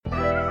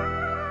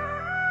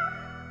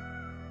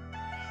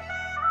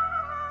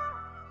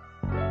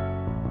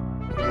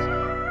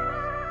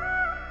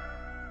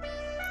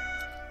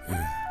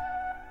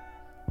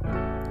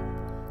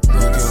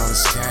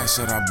gas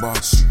that I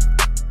bought you.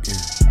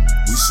 Yeah,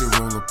 we should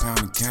roll a pound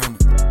and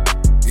count it.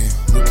 Yeah,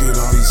 look at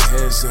all these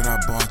heads that I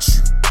bought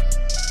you.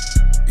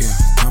 Yeah,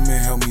 come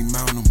and help me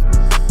mount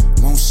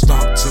them. Won't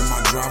stop till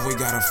my driveway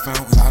got a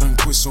fountain. I done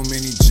quit so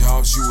many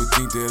jobs, you would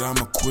think that I'm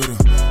a quitter.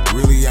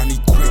 Really, I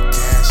need quick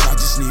cash, I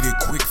just need it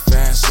quick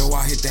fast. So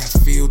I hit that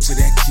field till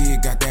that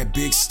kid got that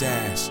big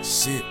stash.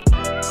 Shit.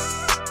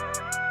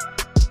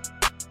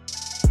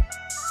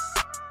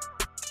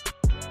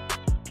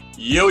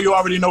 Yo, you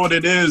already know what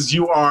it is.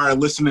 You are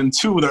listening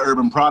to The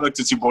Urban Product.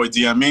 It's your boy,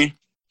 DME.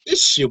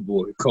 It's your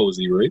boy,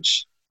 Cozy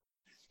Rich.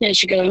 Yeah,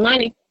 it's your girl,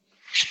 Imani.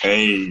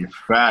 Hey,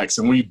 facts.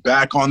 And we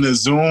back on the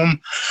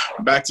Zoom,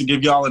 back to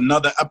give y'all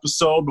another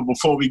episode. But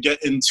before we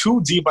get in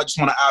too deep, I just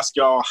want to ask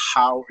y'all,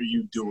 how are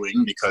you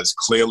doing? Because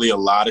clearly a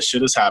lot of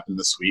shit has happened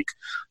this week.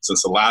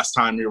 Since the last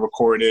time we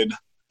recorded,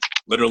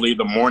 literally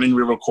the morning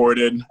we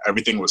recorded,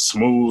 everything was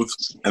smooth.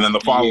 And then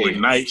the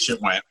following night,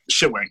 shit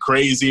went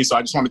crazy. So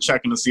I just want to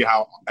check in to see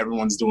how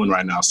everyone's doing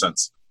right now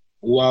since.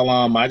 Well,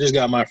 I just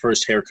got my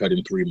first haircut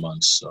in 3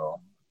 months.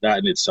 So that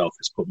in itself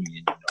has put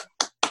me in,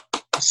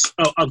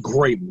 a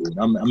great mood.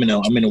 I'm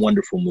in a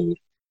wonderful mood.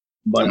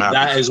 But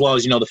that as well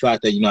as, the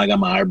fact that, I got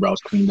my eyebrows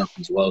cleaned up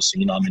as well. So,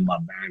 I'm in my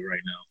bag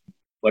right now.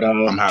 But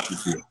I'm happy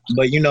for you.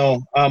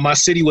 But, my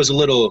city was a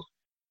little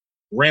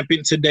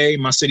rampant today.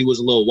 My city was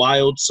a little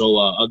wild.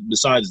 So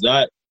besides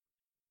that,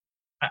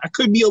 I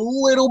could be a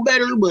little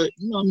better, but,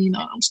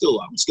 I'm still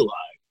all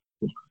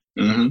right.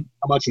 Mm-hmm.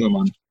 How about you,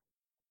 Imani?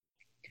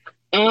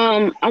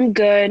 I'm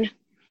good.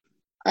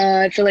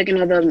 I feel like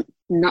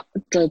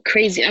the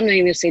crazy, I'm not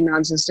even gonna say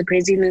nonsense, the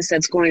craziness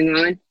that's going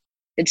on,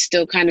 it's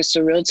still kind of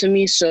surreal to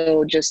me.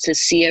 So just to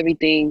see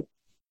everything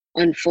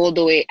unfold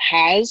the way it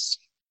has,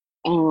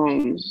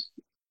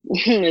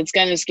 it's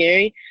kind of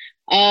scary.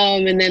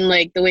 And then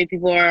the way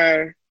people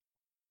are,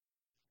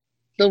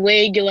 the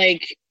way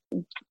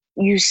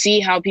you see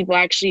how people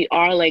actually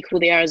are, who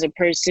they are as a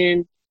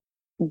person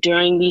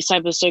during these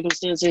type of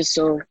circumstances.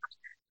 So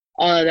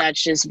all of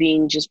that's just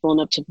being blown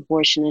up to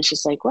proportion. It's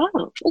just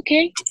wow,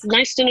 okay,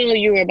 nice to know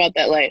you were about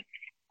that life.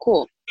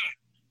 Cool.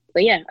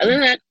 But yeah, other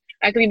than that,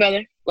 I could be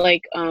better,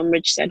 like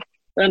Rich said,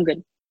 but I'm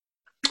good.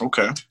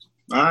 Okay.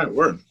 All right,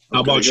 word.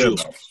 How about you?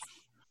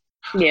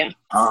 Yeah.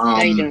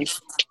 How you doing?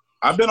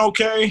 I've been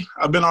okay.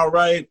 I've been all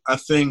right. I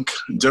think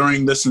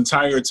during this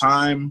entire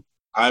time,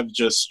 I've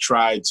just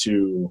tried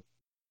to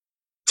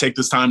take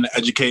this time to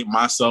educate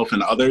myself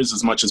and others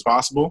as much as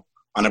possible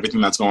on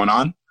everything that's going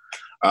on.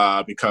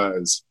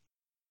 Because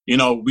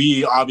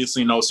we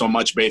obviously know so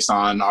much based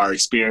on our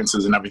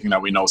experiences and everything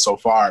that we know so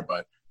far,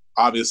 but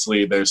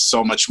obviously there's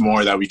so much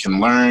more that we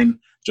can learn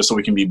just so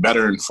we can be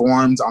better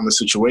informed on the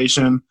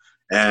situation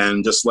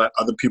and just let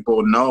other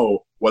people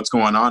know what's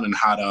going on and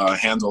how to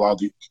handle all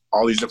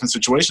these different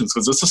situations,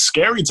 because it's a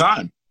scary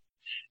time.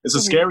 It's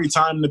a scary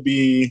time to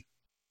be.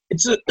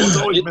 It's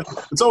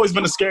always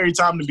been a scary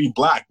time to be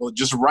Black, but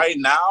just right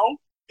now,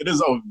 it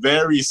is a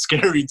very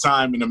scary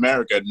time in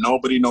America.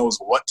 Nobody knows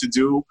what to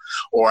do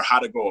or how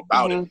to go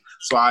about it.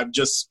 So I've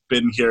just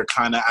been here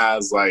kind of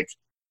as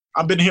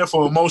I've been here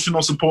for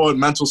emotional support,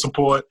 mental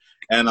support,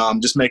 and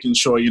just making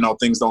sure,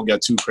 things don't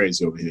get too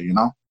crazy over here,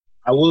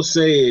 I will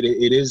say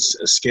it is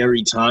a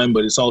scary time,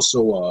 but it's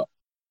also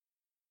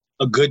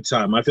a good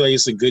time. I feel like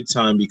it's a good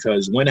time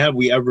because when have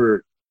we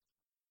ever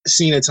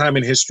seen a time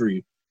in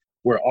history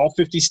where all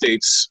 50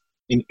 states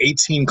in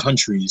 18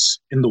 countries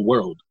in the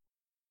world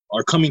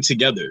are coming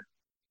together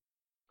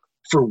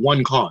for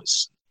one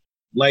cause?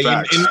 For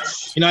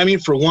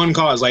one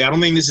cause. I don't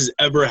think this has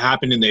ever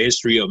happened in the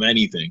history of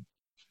anything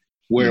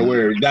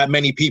where that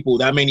many people,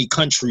 that many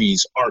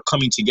countries are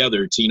coming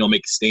together to,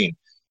 make a stand.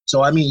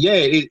 So,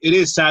 it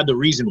is sad the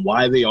reason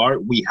why we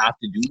have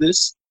to do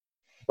this.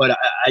 But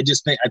I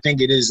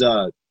think it is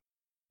a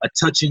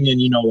touching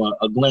and,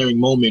 a glaring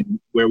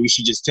moment where we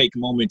should just take a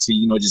moment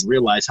to, just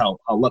realize how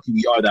lucky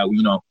we are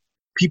that,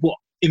 people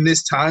in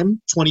this time,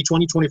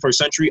 2020, 21st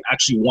century,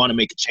 actually want to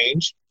make a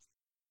change.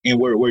 And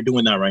we're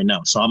doing that right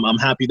now. So I'm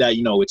happy that,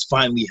 it's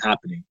finally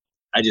happening.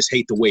 I just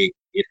hate the way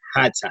it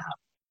had to happen.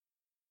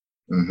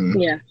 Mm-hmm.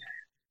 Yeah.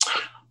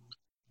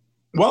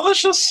 Well,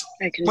 let's just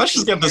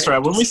get this right.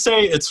 When we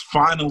say it's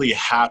finally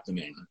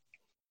happening,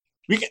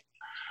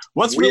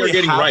 what's really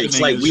getting happening rights.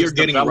 We are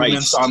getting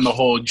developments rights on the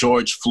whole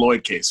George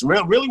Floyd case.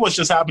 Really what's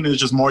just happening is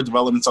just more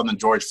developments on the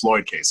George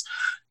Floyd case.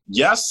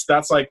 Yes,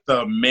 that's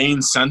the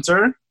main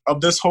center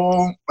of this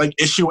whole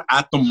issue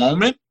at the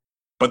moment,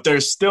 but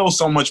there's still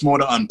so much more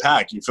to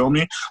unpack. You feel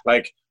me?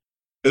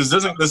 This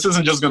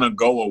isn't just gonna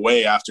go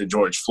away after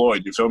George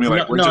Floyd. You feel me?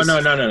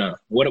 No.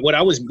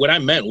 What I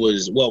meant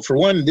was, well, for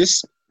one,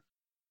 this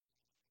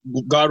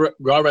God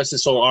rest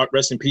his soul,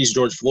 rest in peace,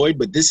 George Floyd.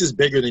 But this is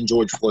bigger than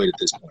George Floyd at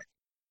this point.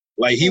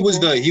 He was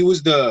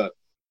the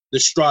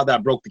straw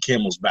that broke the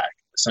camel's back,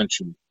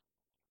 essentially.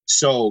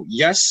 So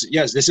yes,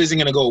 this isn't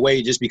gonna go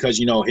away just because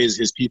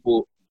his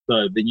people,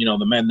 the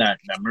men that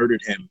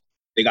murdered him,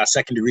 they got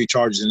second-degree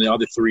charges, and the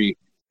other 3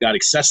 got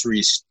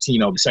accessories to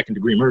the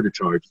second-degree murder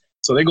charge.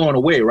 So they're going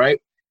away, right?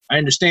 I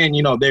understand,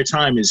 their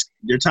time is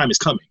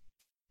coming.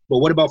 But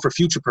what about for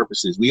future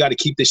purposes? We got to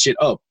keep this shit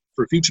up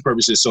for future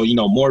purposes. So,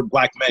 more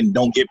black men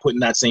don't get put in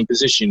that same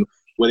position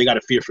where they got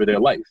to fear for their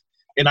life.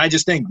 And I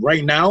just think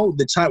right now,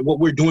 what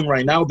we're doing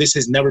right now, this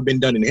has never been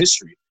done in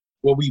history,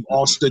 where we've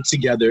all stood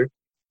together,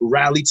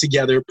 rallied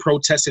together,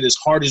 protested as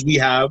hard as we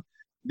have.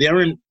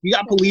 We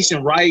got police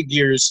in riot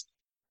gears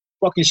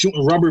fucking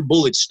shooting rubber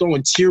bullets,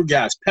 throwing tear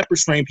gas, pepper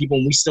spraying people,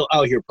 and we still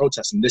out here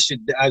protesting. This shit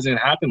hasn't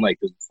happened like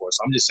this before.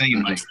 So I'm just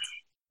saying, like,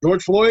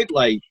 George Floyd,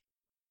 like,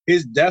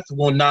 his death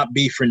will not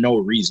be for no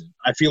reason.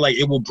 I feel like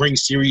it will bring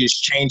serious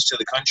change to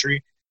the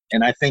country,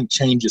 and I think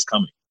change is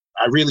coming.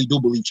 I really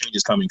do believe change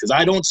is coming, because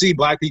I don't see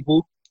black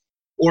people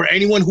or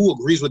anyone who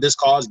agrees with this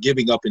cause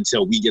giving up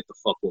until we get the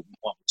fuck what we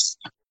want.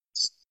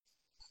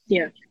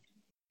 Yeah.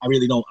 I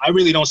really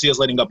don't see us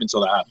letting up until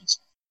that happens.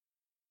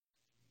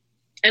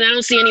 And I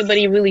don't see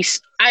anybody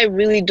I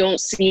really don't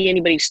see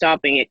anybody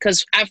stopping it.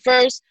 Because at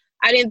first,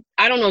 I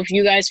don't know if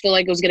you guys feel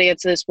like it was going to get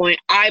to this point.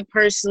 I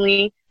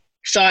personally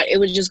thought it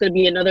was just going to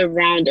be another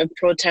round of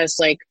protests,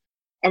 like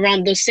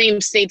around the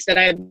same states that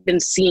I've been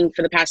seeing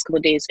for the past couple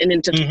of days. And then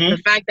the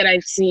fact that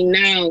I've seen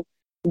now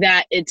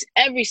that it's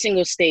every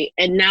single state,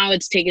 and now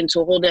it's taken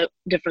to a whole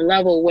different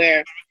level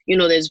where,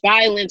 there's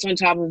violence on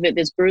top of it,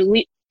 there's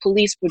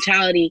police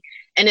brutality,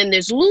 and then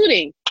there's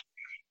looting.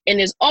 And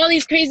there's all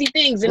these crazy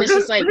things, and it's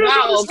just like,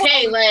 wow,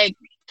 okay, like,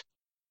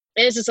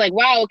 and it's just like,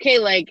 wow, okay,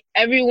 like,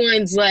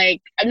 everyone's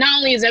like, not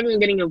only is everyone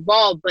getting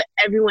involved, but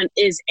everyone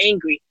is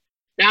angry.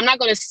 Now, I'm not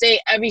going to say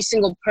every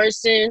single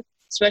person,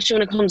 especially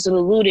when it comes to the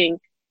looting,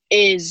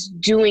 is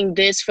doing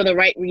this for the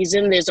right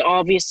reason. There's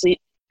obviously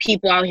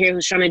people out here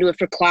who's trying to do it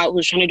for clout,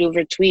 who's trying to do it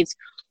for tweets,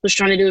 who's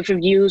trying to do it for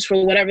views,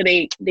 for whatever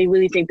they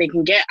really think they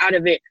can get out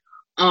of it.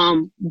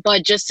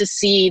 But just to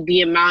see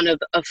the amount of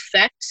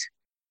effect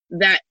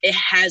that it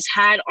has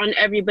had on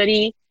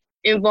everybody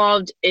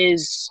involved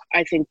is,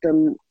 I think,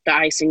 the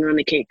icing on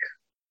the cake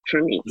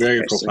for me.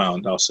 Very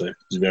profound, I'll say.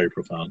 It's very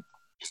profound.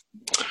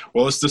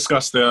 Well, let's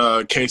discuss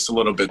the case a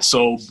little bit.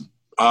 So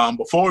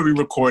before we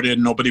recorded,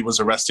 nobody was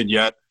arrested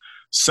yet.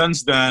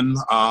 Since then,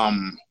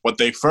 what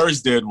they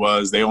first did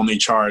was they only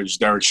charged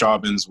Derek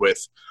Chauvin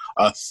with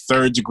a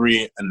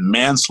third-degree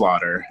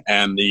manslaughter,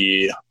 and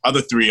the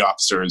other three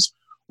officers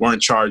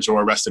weren't charged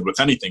or arrested with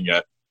anything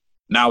yet.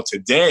 Now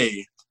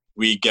today,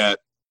 we get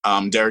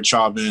Derek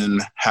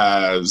Chauvin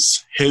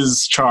has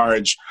his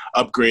charge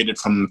upgraded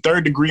from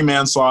third-degree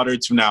manslaughter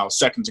to now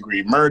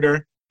second-degree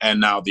murder. And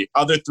now the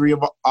other three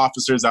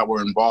officers that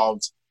were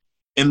involved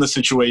in the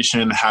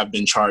situation have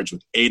been charged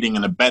with aiding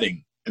and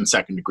abetting in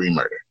second-degree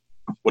murder.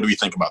 What do we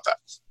think about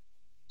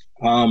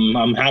that?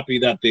 I'm happy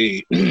that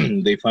they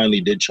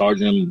finally did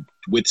charge him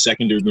with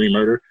second-degree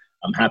murder.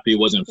 I'm happy it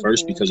wasn't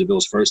first, because if it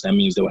was first, that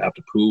means they would have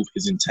to prove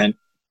his intent,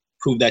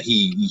 prove that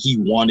he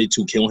wanted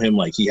to kill him,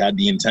 like he had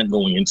the intent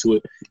going into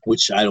it,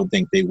 which I don't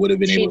think they would have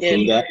been able to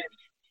prove that.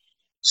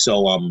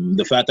 So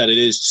the fact that it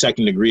is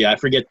second degree, I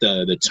forget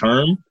the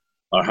term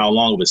or how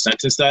long of a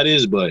sentence that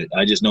is, but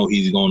I just know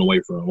he's going away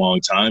for a long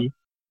time.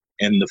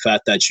 And the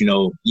fact that,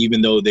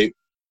 even though they,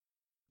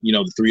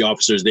 the three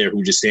officers there who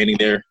were just standing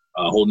there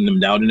holding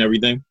them down and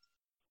everything,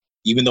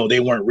 even though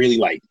they weren't really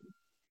like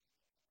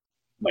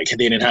they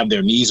didn't have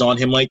their knees on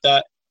him like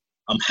that,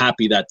 I'm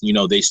happy that,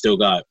 they still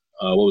got,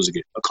 what was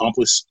it?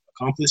 Accomplice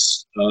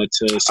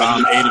to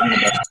second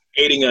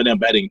aiding and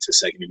abetting to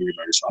second degree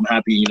murder. So I'm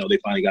happy, they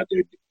finally got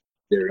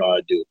their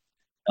due.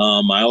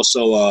 I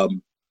also,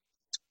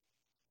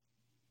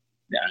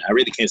 I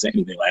really can't say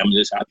anything. Like, I'm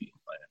just happy.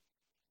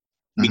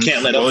 We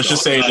can't let up. Let's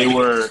just say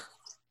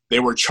they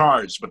were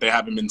charged, but they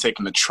haven't been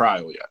taken to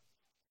trial yet.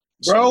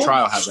 So Bro, the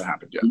trial hasn't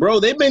happened yet.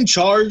 Bro, they've been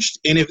charged,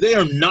 and if they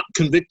are not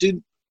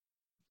convicted,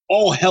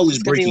 all hell is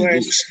breaking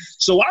loose.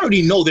 So I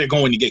already know they're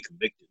going to get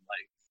convicted.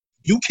 Like,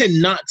 you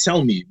cannot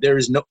tell me there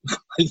is no.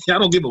 I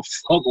don't give a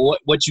fuck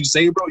what you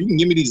say, bro. You can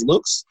give me these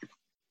looks.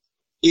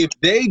 If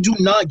they do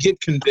not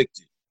get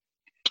convicted,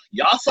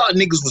 y'all thought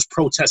niggas was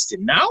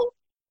protesting now?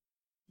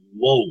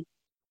 Whoa.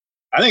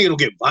 I think it'll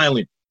get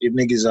violent if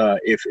niggas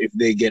if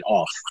they get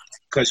off.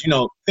 Because,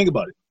 think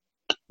about it.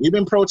 We've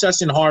been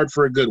protesting hard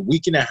for a good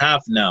week and a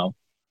half now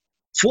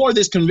for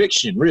this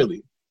conviction,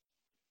 really.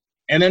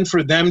 And then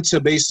for them to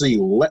basically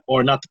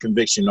or not the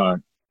conviction,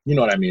 or you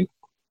know what I mean,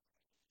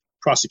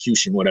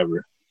 prosecution,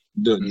 whatever.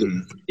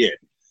 Yeah.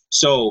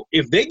 So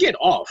if they get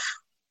off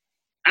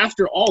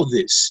after all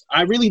this,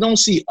 I really don't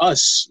see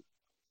us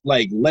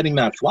letting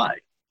that fly.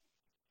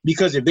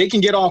 Because if they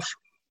can get off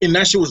and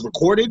that shit was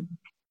recorded,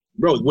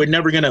 bro, we're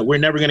never gonna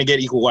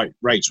get equal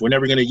rights. We're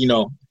never gonna,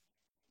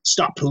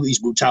 stop police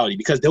brutality,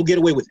 because they'll get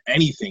away with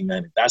anything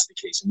then if that's the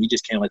case, and we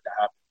just can't let that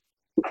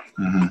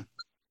happen.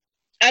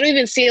 I don't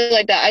even see it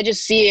like that. I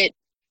just see it.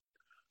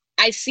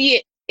 I see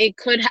it. It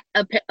could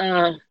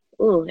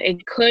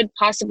it could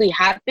possibly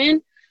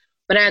happen,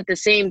 but at the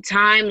same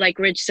time, like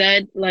Rich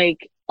said,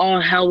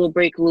 all hell will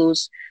break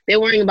loose.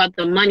 They're worrying about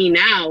the money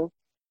now.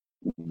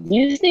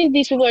 You think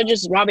these people are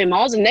just robbing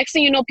malls? And next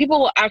thing you know, people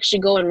will actually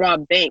go and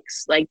rob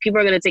banks. People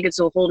are going to take it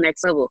to a whole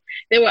next level.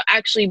 There will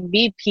actually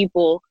be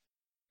people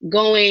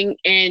going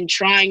and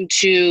trying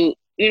to,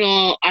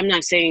 I'm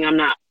not saying I'm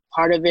not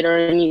part of it or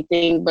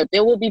anything, but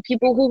there will be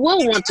people who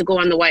will want to go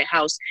on the White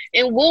House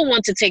and will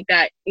want to take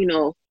that,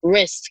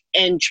 risk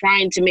and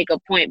trying to make a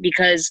point,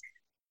 because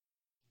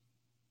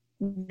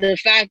the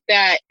fact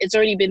that it's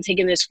already been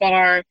taken this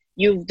far,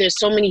 there's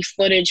so many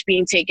footage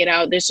being taken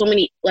out. There's so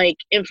many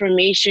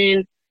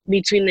information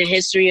between the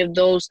history of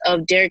those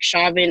of Derek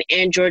Chauvin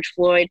and George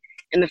Floyd,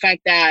 and the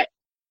fact that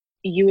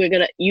you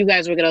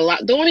guys were gonna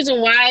the only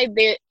reason why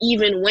they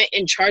even went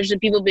and charged the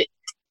people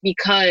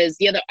because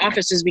the other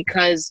officers,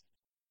 because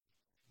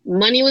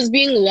money was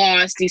being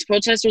lost, these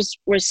protests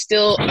were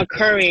still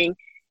occurring,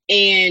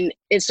 and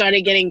it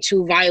started getting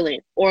too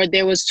violent, or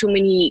there was too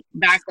many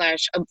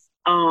backlash of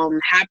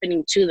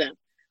happening to them.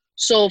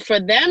 So for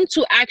them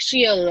to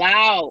actually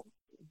allow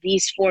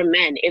these 4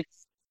 men, if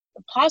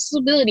the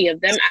possibility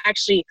of them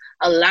actually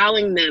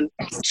allowing them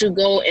to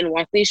go and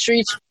walk these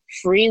streets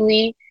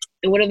freely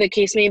and whatever the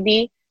case may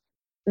be,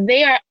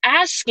 they are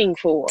asking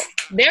for war.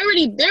 You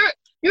already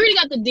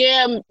got the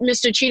damn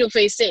Mr. Cheeto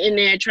Face sitting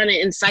there trying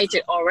to incite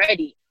it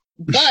already.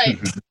 But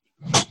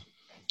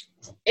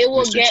it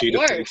will Mr. get Cheeto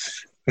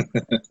worse.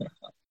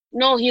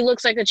 No, he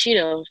looks like a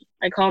Cheeto.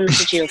 I call him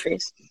Mr. Cheeto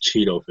Face.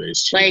 Cheeto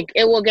Face. Cheeto.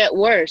 It will get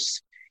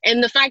worse.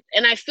 And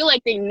I feel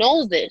like they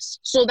know this.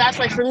 So that's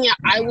why for me,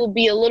 I'm a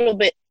little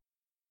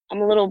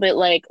bit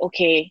like,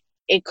 okay,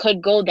 it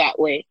could go that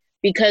way.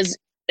 Because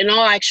in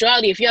all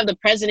actuality, if you have the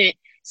president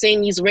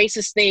saying these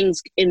racist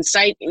things,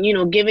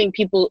 giving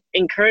people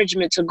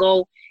encouragement to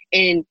go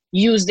and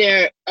use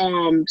their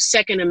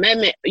Second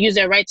Amendment, use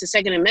their right to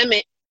Second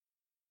Amendment,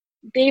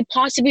 they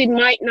possibly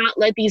might not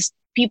let these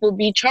people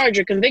be charged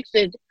or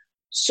convicted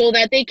so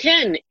that they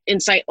can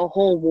incite a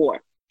whole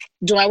war.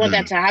 Do I want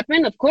that to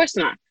happen? Of course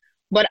not.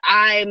 But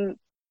I'm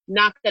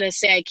not going to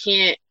say I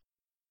can't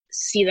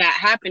see that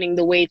happening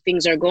the way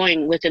things are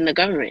going within the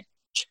government.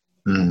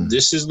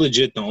 This is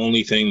legit the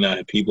only thing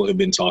that people have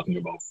been talking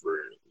about for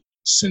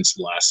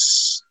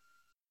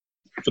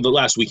the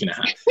last week and a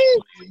half.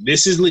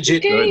 This is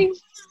legit the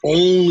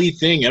only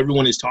thing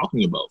everyone is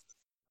talking about.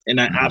 And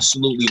I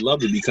absolutely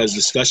love it, because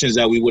discussions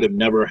that we would have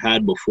never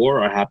had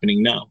before are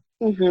happening now.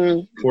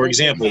 Mm-hmm. For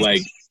example,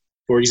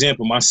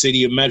 my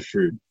city of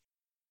Medford,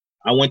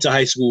 I went to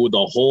high school with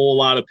a whole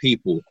lot of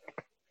people,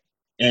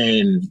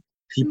 and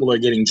people are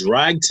getting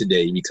dragged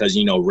today because,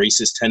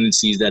 racist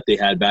tendencies that they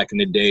had back in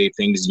the day,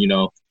 things,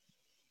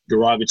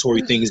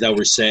 derogatory things that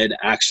were said,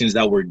 actions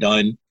that were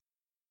done.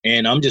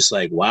 And I'm just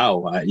like,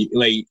 wow,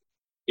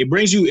 it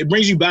brings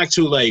you back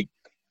to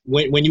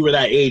when you were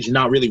that age and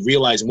not really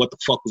realizing what the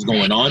fuck was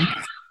going on.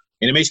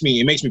 And it makes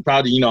me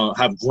proud to,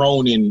 have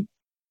grown and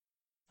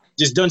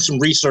just done some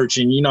research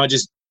and,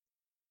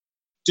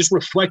 just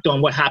reflect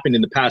on what happened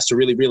in the past to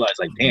really realize,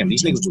 damn,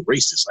 these niggas were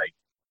racist.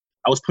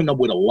 I was putting up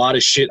with a lot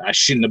of shit I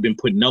shouldn't have been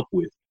putting up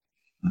with.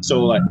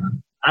 So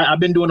I've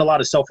been doing a lot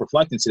of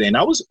self-reflecting today, and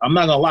I'm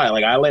not gonna lie,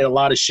 I let a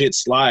lot of shit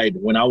slide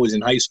when I was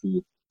in high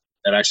school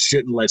that I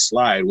shouldn't let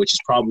slide, which is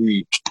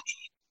probably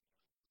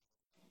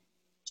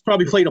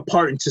played a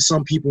part into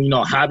some people,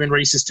 having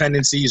racist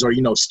tendencies or,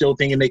 still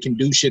thinking they can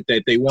do shit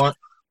that they want.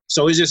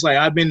 So it's just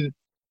I've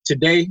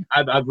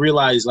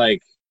realized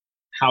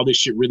how this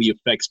shit really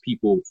affects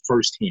people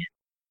firsthand,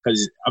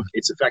 because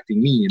it's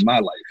affecting me in my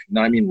life. You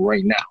know what I mean?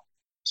 Right now.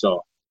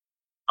 So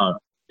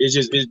this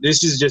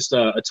is just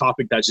a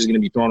topic that's just going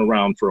to be thrown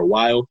around for a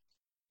while.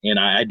 And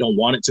I don't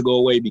want it to go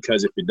away,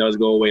 because if it does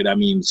go away, that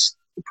means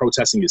the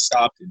protesting is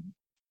stopped, and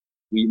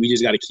we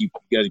just got to keep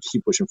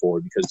pushing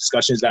forward, because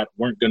discussions that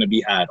weren't going to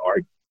be had are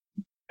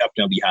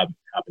definitely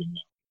happening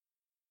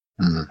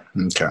now.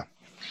 Okay.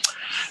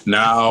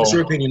 Now, what's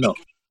your opinion, though?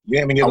 You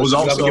haven't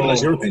given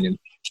us your opinion.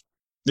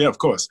 Yeah, of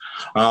course.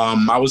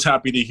 I was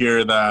happy to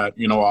hear that,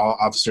 all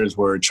officers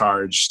were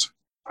charged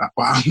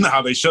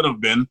how they should have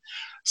been.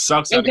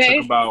 Sucks that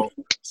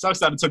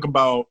it took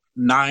about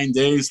 9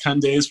 days, 10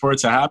 days for it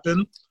to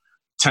happen.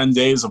 10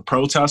 days of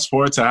protest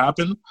for it to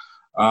happen.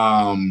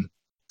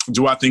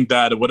 Do I think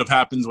that it would have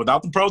happened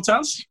without the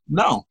protests?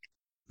 No,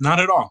 not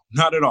at all.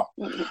 Not at all.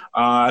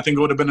 I think it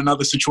would have been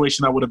another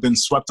situation that would have been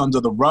swept under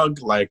the rug,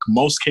 like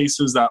most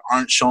cases that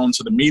aren't shown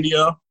to the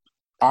media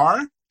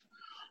are.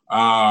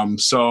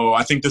 So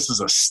I think this is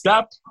a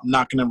step. I'm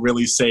not going to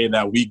really say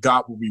that we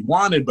got what we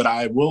wanted, but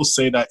I will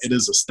say that it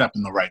is a step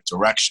in the right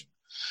direction.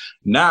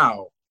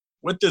 Now,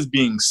 with this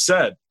being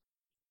said,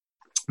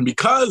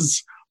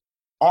 because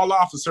all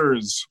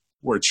officers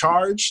were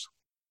charged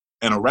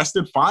and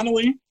arrested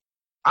finally,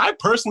 I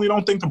personally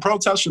don't think the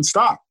protest should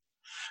stop,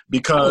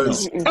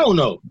 because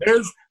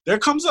there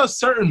comes a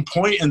certain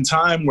point in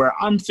time where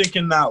I'm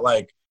thinking that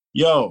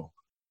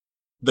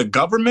the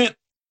government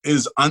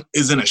is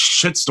in a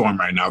shitstorm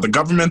right now. The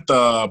government,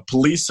 the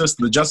police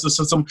system, the justice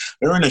system,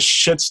 they're in a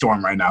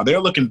shitstorm right now.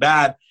 They're looking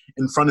bad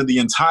in front of the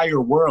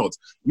entire world.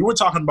 You were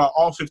talking about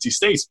all 50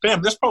 states.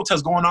 Fam, there's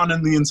protests going on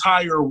in the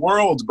entire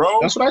world, bro.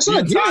 That's what I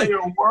said. The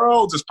entire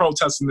world is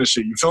protesting this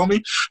shit. You feel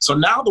me? So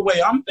now the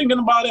way I'm thinking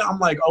about it, I'm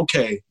like,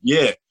 okay,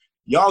 yeah,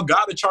 y'all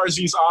got to charge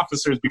these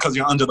officers because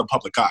you're under the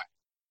public eye.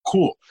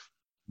 Cool.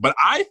 But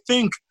I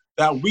think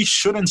that we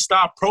shouldn't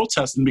stop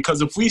protesting,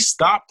 because if we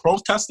stop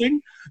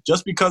protesting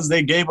just because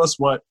they gave us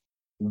what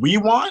we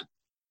want,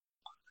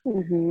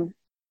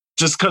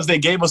 just because they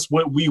gave us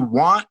what we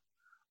want,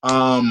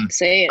 I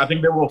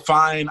think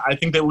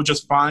they will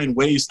just find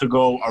ways to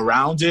go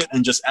around it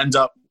and just end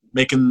up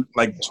making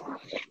the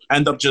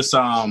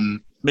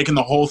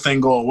whole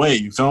thing go away.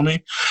 You feel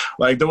me?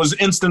 Like, there was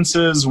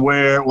instances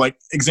where, like,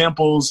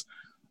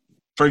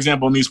 for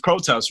example, in these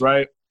protests,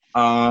 right?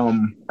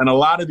 And a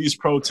lot of these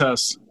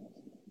protests,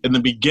 in the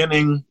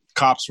beginning,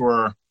 cops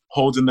were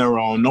holding their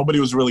own. Nobody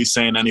was really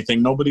saying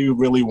anything. Nobody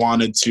really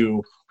wanted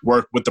to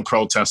work with the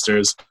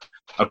protesters.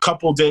 A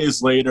couple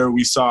days later,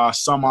 we saw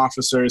some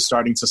officers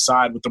starting to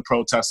side with the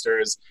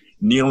protesters,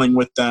 kneeling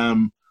with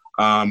them,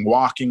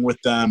 walking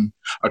with them.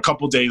 A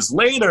couple days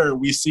later,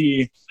 we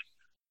see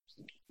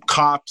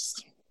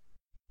cops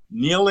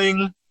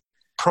kneeling,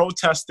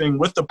 protesting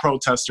with the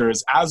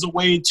protesters as a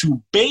way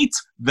to bait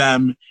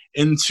them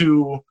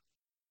into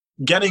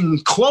getting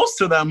close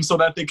to them so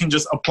that they can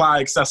just apply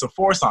excessive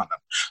force on them.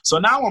 So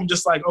now I'm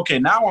just like, okay,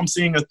 now I'm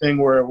seeing a thing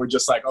where we're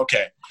just like,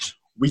 okay,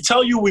 we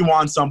tell you we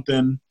want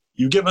something,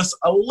 you give us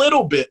a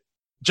little bit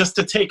just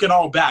to take it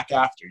all back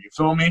after, you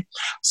feel me?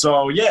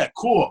 So yeah,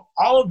 cool.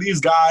 All of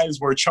these guys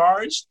were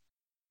charged.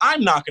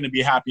 I'm not going to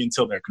be happy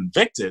until they're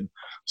convicted.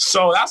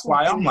 So that's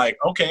why I'm like,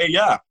 okay,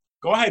 yeah,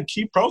 go ahead,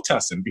 keep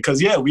protesting.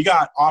 Because yeah, we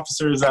got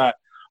officers that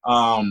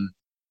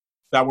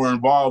were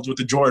involved with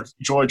the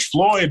George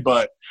Floyd,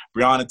 but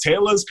Breonna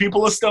Taylor's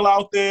people are still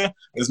out there.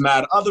 There's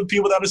mad other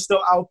people that are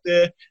still out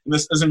there. And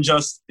this isn't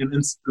just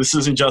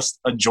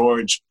a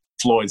George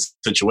Floyd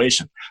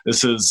situation.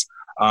 This is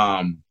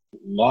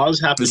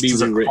laws have to be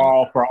rewritten. A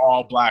call for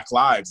all Black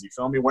lives. You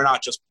feel me? We're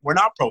not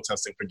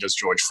protesting for just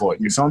George Floyd.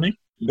 You feel me?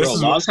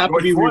 Laws have to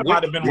be rewritten.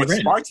 Might have been what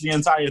sparked the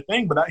entire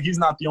thing, but he's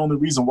not the only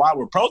reason why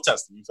we're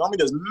protesting. You feel me?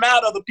 There's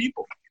mad other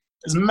people.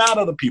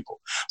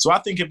 So I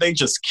think if they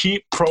just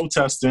keep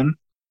protesting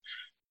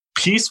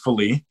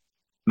peacefully,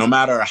 no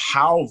matter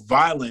how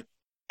violent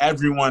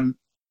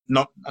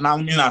no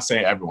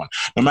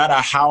matter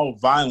how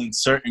violent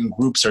certain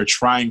groups are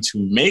trying to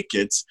make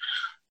it,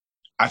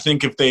 I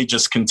think if they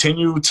just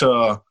continue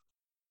to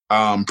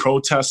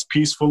protest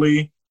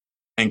peacefully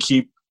and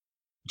keep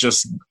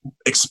just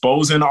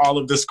exposing all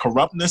of this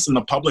corruptness in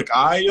the public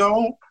eye,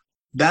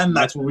 then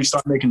that's when we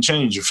start making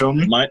change. You feel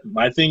me?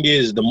 My thing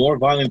is, the more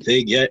violent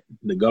they get,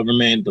 the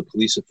government, the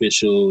police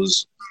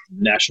officials,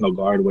 National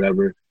Guard,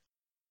 whatever,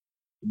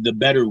 the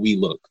better we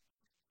look.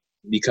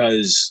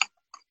 Because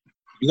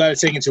you got to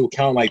take into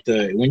account, like,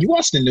 when you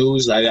watch the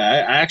news, I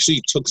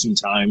actually took some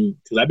time,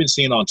 because I've been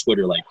seeing on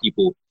Twitter, like,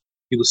 people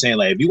saying,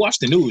 like, if you watch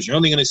the news, you're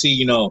only going to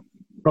see,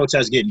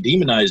 protests getting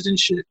demonized and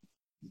shit.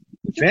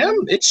 Fam,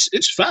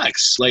 it's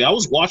facts. Like, I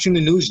was watching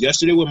the news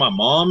yesterday with my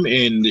mom,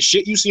 and the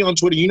shit you see on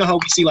Twitter, you know how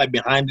we see, like,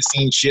 behind the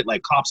scenes shit,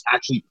 like cops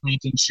actually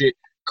planting shit,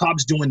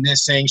 cops doing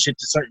this, saying shit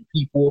to certain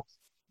people.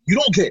 You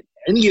don't get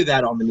any of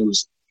that on the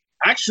news.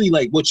 Actually,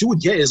 like, what you would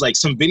get is, like,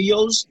 some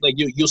videos, like,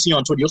 you'll see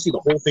on Twitter. You'll see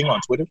the whole thing on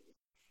Twitter.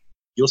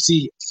 You'll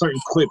see certain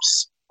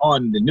clips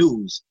on the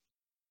news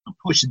to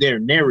push their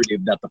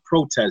narrative that the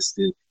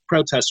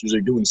protesters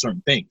are doing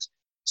certain things.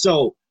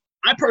 So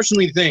I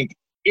personally think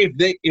if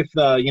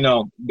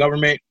the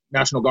government,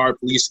 National Guard,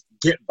 police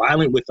get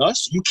violent with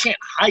us, you can't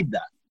hide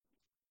that.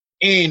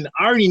 And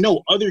I already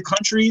know other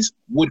countries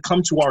would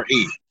come to our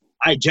aid.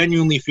 I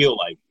genuinely feel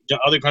like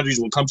other countries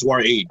would come to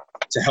our aid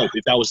to help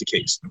if that was the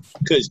case.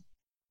 Because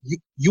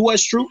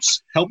U.S.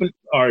 troops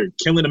are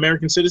killing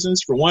American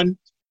citizens, for one.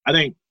 I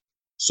think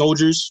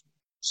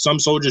some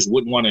soldiers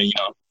wouldn't want to,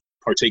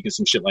 partake in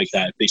some shit like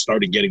that if they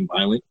started getting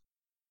violent.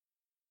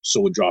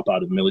 So would drop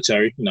out of the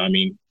military, you know what I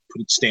mean?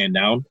 Stand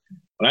down.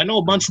 But I know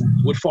a bunch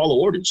would follow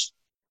orders.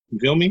 You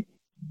feel me?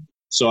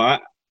 So I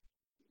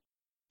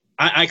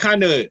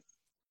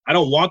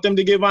don't want them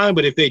to get violent,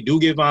 but if they do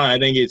get violent, I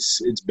think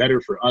it's better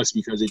for us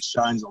because it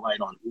shines a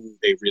light on who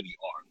they really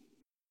are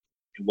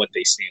and what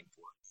they stand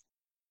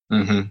for.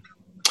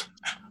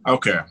 Mm-hmm.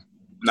 Okay.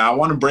 Now I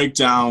want to break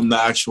down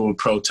the actual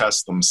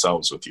protests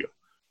themselves with you.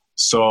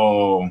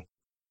 So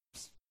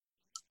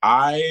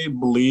I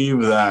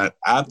believe that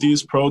at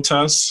these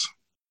protests,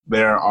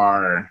 there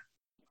are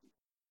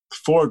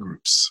four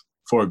groups.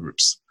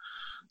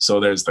 So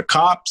there's the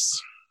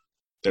cops,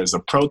 there's the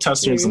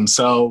protesters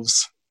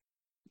themselves,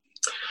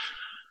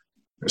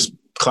 there's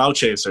cloud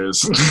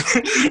chasers,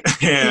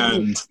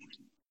 and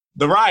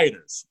the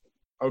rioters.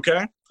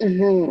 Okay?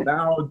 Mm-hmm.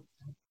 Now,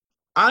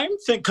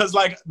 because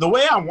like the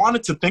way I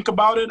wanted to think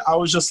about it, I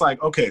was just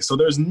like, okay, so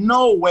there's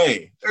no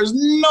way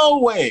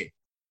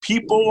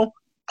people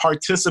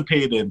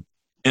participated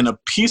in a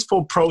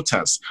peaceful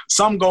protest.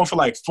 Some go for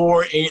like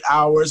 4-8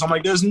 hours. I'm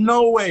like, there's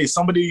no way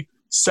somebody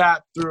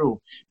sat through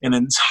an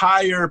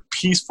entire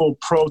peaceful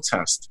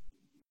protest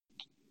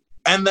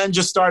and then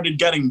just started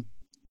getting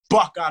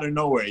buck out of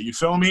nowhere. You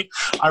feel me?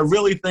 I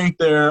really think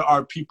there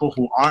are people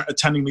who aren't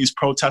attending these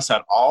protests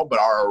at all, but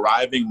are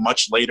arriving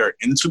much later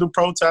into the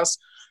protests,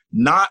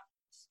 not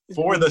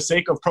for the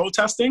sake of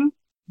protesting,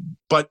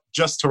 but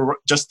just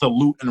to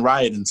loot and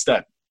riot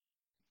instead.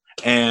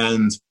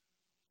 And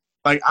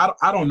like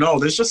I don't know.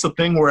 There's just a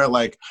thing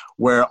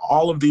where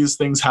all of these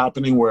things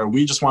happening where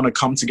we just want to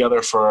come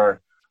together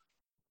for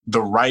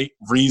the right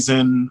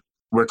reason.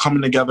 We're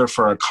coming together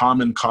for a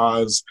common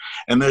cause,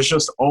 and there's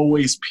just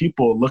always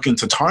people looking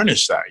to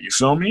tarnish that. You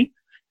feel me?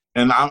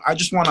 And I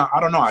just want to,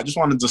 I don't know, I just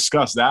want to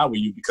discuss that with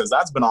you because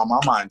that's been on my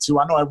mind too.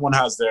 I know everyone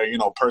has their,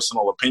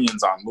 personal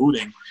opinions on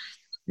looting,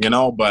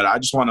 but I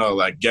just want to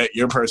like get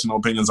your personal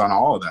opinions on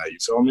all of that. You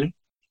feel me?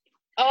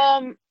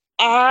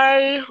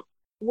 I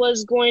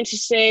was going to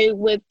say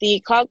with the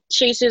clout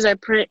chasers,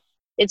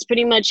 it's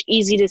pretty much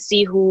easy to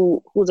see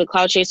who's a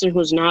clout chaser and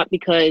who's not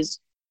because,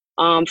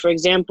 for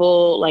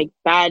example, like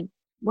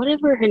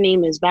whatever her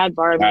name is, Bad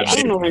Barbie. I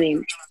don't know her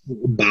name.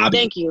 Bobby.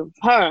 Thank you.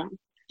 Her.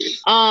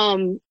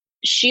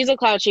 She's a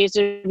clout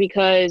chaser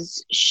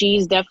because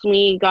she's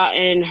definitely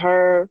gotten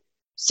her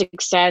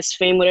success,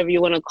 fame, whatever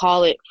you want to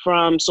call it,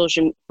 from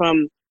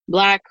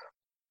Black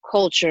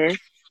culture,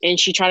 and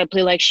she tried to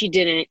play like she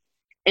didn't.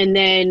 And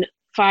then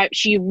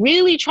she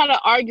really tried to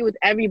argue with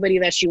everybody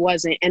that she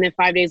wasn't. And then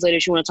 5 days later,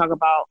 she want to talk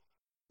about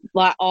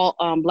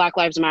Black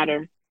Lives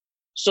Matter.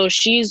 So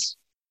she's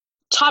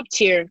top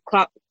tier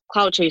clout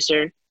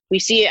chaser. We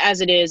see it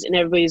as it is, and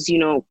everybody's,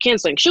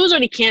 canceling. She was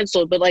already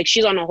canceled, but like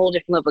she's on a whole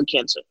different level of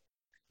cancel.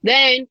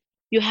 Then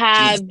you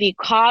have the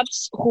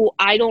cops who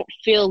I don't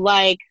feel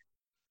like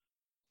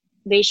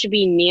they should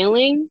be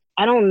kneeling.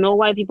 I don't know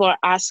why people are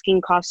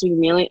asking cops to be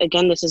kneeling.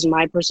 Again, this is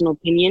my personal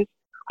opinion.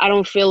 I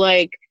don't feel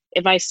like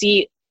if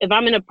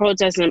I'm in a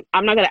protest and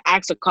I'm not going to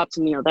ask a cop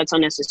to kneel, that's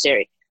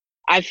unnecessary.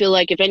 I feel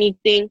like if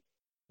anything,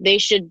 they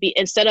should be,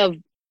 instead of,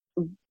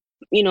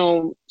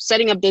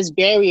 setting up this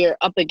barrier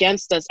up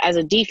against us as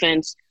a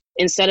defense,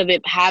 instead of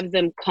it, have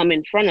them come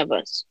in front of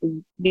us,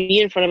 be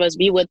in front of us,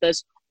 be with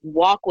us,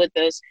 walk with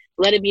us,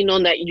 let it be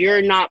known that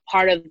you're not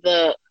part of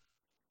the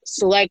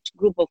select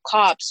group of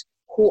cops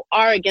who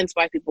are against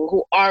Black people,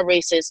 who are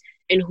racist,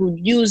 and who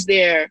use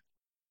their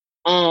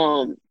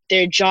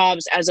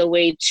jobs as a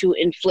way to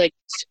inflict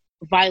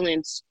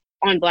violence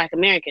on Black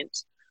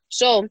Americans.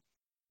 So,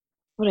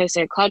 what did I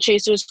say? Clout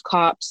chasers,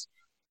 cops,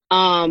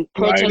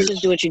 protesters,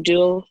 do what you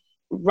do.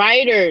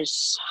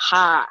 Writers,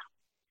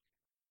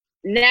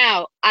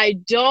 Now, I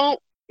don't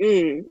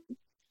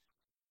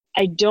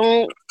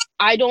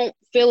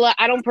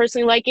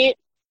personally like it,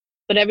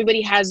 but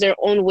everybody has their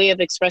own way of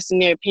expressing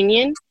their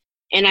opinion.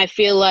 And I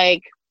feel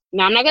like,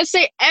 now I'm not going to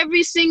say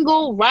every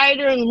single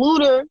rioter and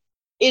looter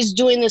is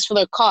doing this for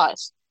their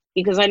cause,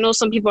 because I know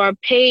some people are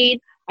paid.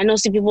 I know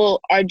some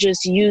people are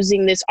just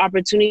using this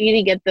opportunity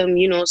to get them,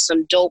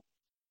 some dope,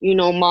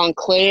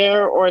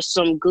 Montclair or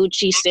some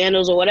Gucci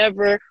sandals or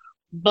whatever.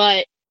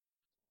 But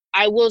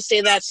I will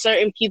say that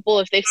certain people,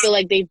 if they feel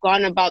like they've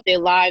gone about their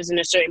lives in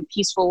a certain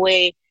peaceful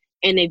way,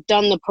 and they've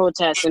done the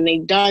protests and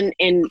they've gone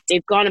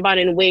about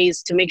in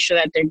ways to make sure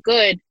that they're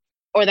good,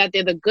 or that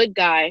they're the good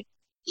guy,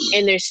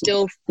 and they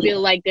still feel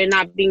like they're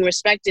not being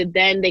respected,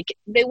 then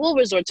they will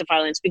resort to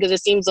violence, because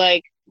it seems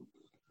like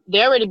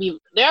they're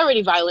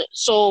already violent.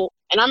 So,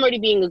 and I'm already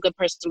being a good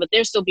person, but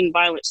they're still being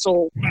violent.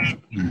 So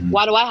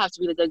why do I have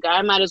to be the good guy?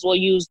 I might as well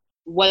use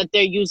what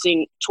they're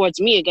using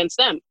towards me against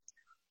them.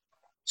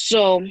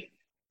 So,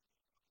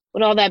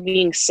 with all that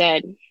being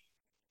said,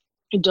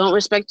 I don't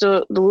respect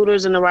the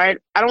looters and the riot.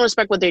 I don't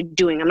respect what they're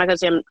doing. I'm not going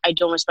to say I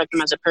don't respect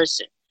them as a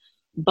person,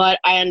 but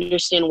I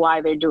understand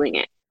why they're doing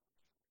it.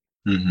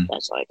 Mm-hmm.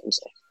 That's all I can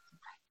say.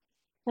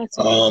 That's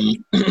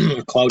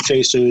it. Clout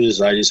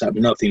chasers, I just have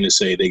nothing to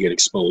say. They get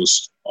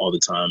exposed all the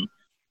time,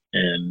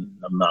 and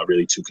I'm not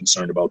really too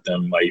concerned about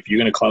them. Like, if you're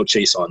going to clout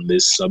chase on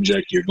this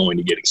subject, you're going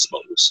to get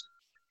exposed.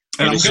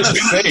 And I'm gonna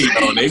say,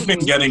 they've been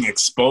getting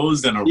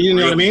exposed in a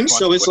what I mean?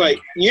 So it's way.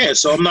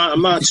 So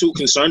I'm not too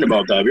concerned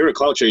about that. If you're a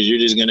clout chaser,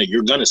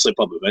 you're gonna slip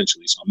up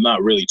eventually. So I'm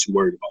not really too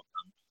worried about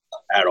them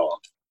at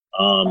all.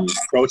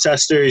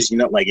 Protesters,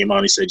 like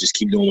Imani said, just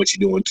keep doing what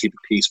you're doing, keep it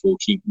peaceful,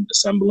 keep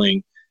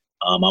assembling.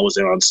 I was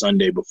there on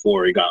Sunday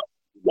before it got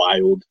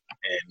wild,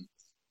 and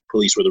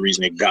police were the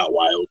reason it got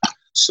wild.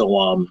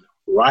 So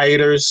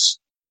rioters,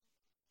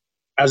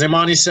 as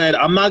Imani said,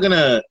 I'm not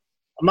gonna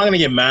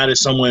get mad at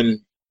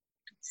someone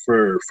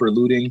for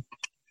looting,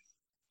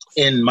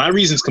 and my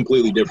reason's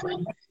completely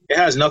different. It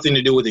has nothing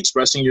to do with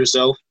expressing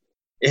yourself.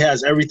 It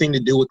has everything to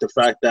do with the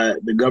fact that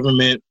the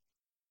government,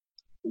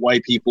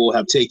 white people,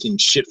 have taken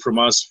shit from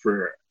us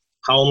for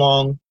how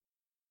long?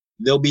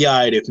 They'll be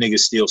alright if niggas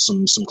steal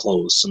some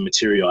clothes, some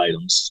material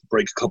items,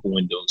 break a couple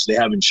windows. They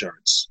have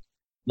insurance.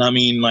 I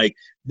mean, like,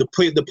 the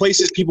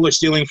places people are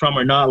stealing from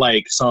are not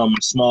like some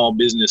small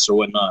business or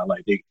whatnot.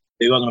 Like, they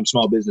run up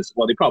small business.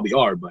 Well, they probably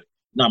are, but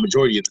not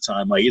majority of the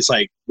time. Like, it's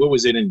like, what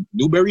was it in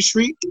Newberry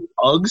Street?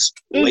 Uggs,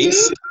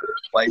 Lace. Mm-hmm.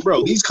 Like,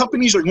 bro, these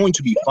companies are going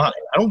to be fine.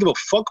 I don't give a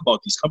fuck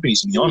about these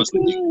companies, to be honest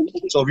with you.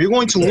 So if you're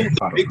going to loot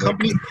the big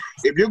company,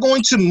 if you're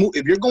going to loot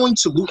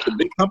the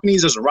big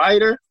companies as a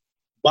rioter,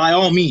 by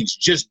all means,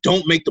 just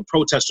don't make the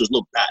protesters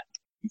look bad.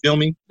 You feel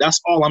me? That's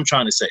all I'm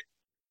trying to say.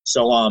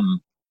 So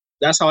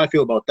that's how I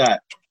feel about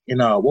that. And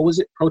what was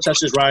it?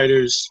 Protesters,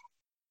 rioters,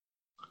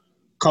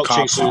 cult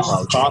chasers,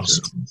 cops.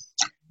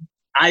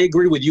 I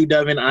agree with you,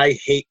 Devin. I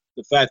hate the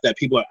the fact that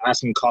people are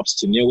asking cops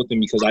to kneel with them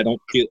because I don't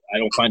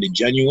find it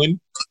genuine.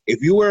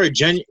 If you were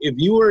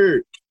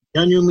genuinely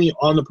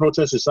on the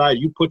protester side,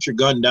 you put your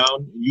gun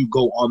down and you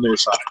go on their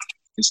side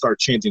and start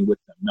chanting with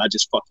them, not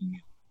just fucking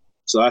in.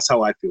 So that's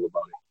how I feel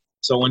about it.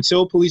 So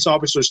until police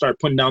officers start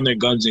putting down their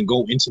guns and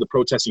go into the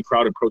protesting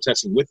crowd and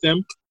protesting with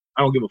them,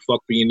 I don't give a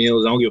fuck for your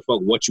kneels. I don't give a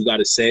fuck what you got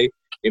to say.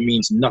 It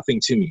means nothing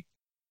to me.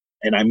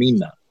 And I mean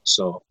that.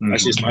 So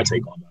that's just my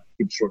take on that.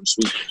 Keep it short and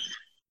sweet.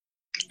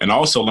 And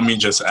also, let me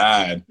just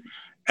add,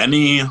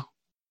 any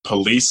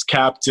police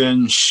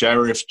captain,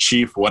 sheriff,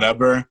 chief,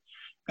 whatever,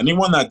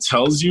 anyone that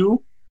tells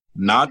you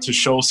not to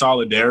show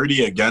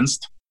solidarity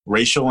against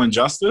racial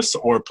injustice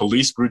or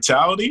police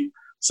brutality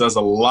says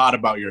a lot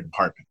about your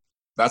department.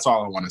 That's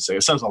all I want to say.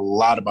 It says a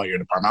lot about your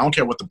department. I don't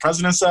care what the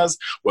president says,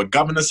 what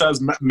governor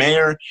says,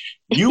 mayor.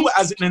 You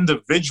as an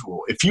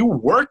individual, if you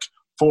work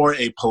for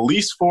a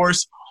police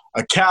force,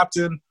 a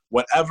captain,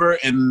 whatever,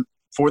 and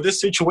for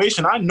this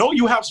situation, I know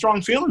you have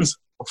strong feelings.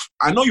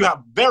 I know you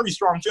have very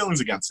strong feelings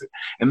against it.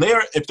 And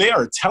if they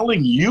are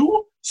telling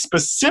you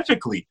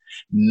specifically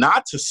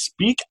not to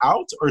speak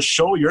out or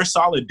show your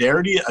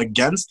solidarity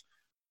against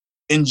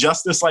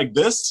injustice like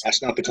this,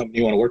 that's not the company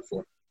you want to work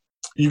for.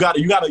 You got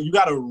to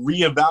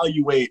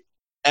reevaluate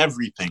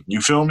everything.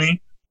 You feel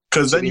me?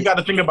 Because then you got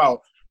to think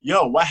about,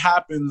 what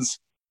happens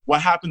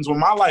when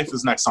my life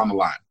is next on the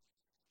line?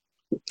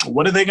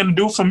 What are they going to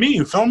do for me?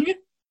 You feel me?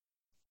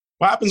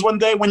 What happens one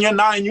day when you're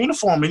not in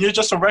uniform and you're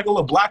just a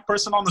regular black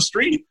person on the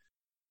street?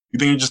 You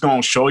think you're just going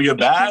to show your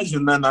badge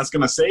and then that's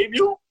going to save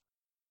you?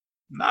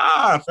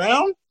 Nah,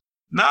 fam.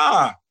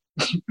 Nah.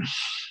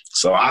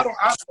 So I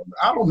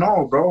don't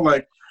know, bro.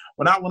 Like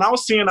when I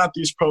was seeing at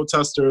these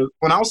protests, and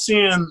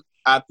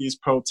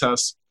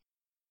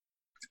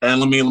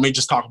let me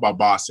just talk about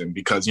Boston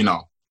because,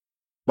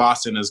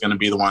 Boston is going to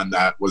be the one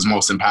that was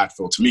most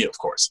impactful to me, of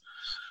course.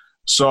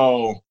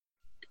 So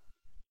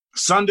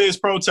Sunday's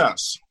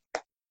protests,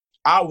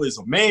 I was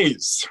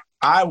amazed.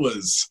 I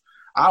was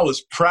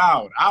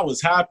proud. I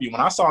was happy when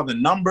I saw the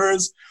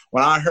numbers,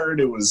 when I heard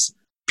it was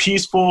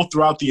peaceful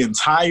throughout the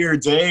entire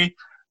day.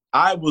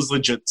 I was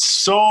legit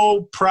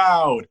so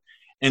proud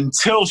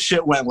until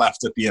shit went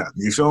left at the end.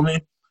 You feel me?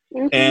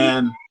 Mm-hmm.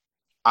 And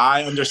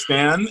I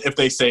understand if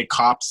they say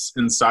cops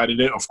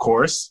incited it, of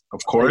course. The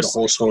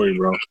whole story,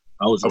 bro.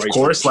 Of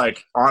course,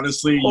 like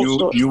honestly,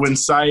 you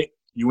incite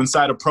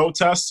a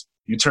protest,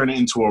 you turn it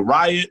into a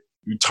riot,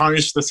 you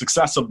tarnish the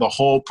success of the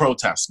whole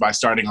protest by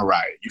starting a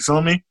riot. You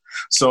feel me?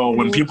 So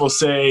when people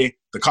say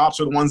the cops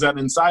are the ones that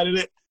incited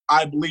it,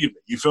 I believe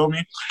it. You feel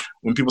me?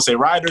 When people say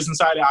rioters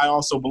incited it, I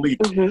also believe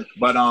it. Mm-hmm.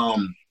 But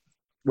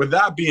with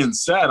that being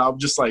said, I'm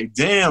just like,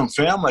 damn,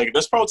 fam, like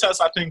this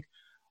protest, I think,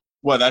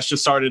 that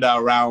just started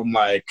out around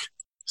like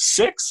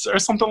 6 or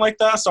something like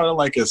that. Started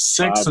like at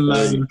 6 and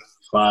then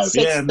 5.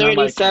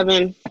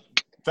 6:37.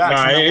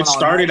 It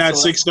started at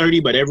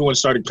 6:30, but everyone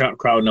started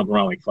crowding up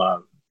around like 5.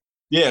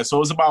 Yeah, so it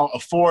was about a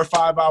 4 or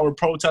 5 hour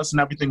protest and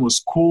everything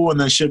was cool, and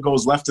then shit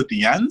goes left at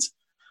the end.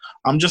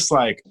 I'm just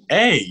like,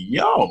 hey,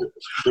 yo.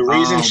 The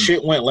reason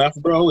shit went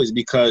left, bro, is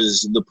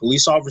because the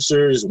police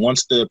officers,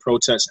 once the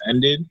protest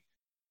ended,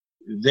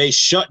 they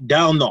shut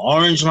down the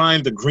orange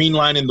line, the green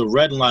line, and the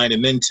red line,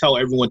 and then tell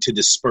everyone to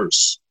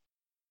disperse.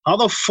 How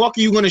the fuck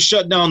are you going to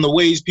shut down the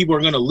ways people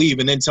are going to leave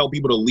and then tell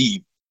people to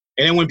leave?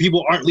 And then when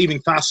people aren't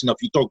leaving fast enough,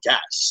 you throw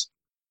gas.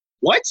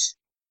 What?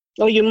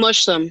 Oh, you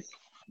mush them.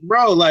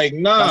 Bro, like,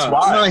 nah,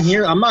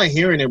 I'm not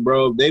hearing it,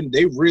 bro. They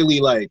really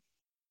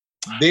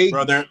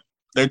Bro,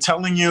 they're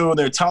telling you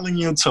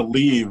to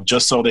leave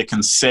just so they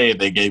can say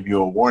they gave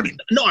you a warning.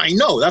 No, I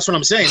know. That's what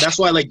I'm saying. That's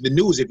why, like, the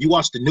news, if you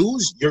watch the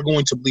news, you're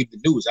going to believe the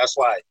news. That's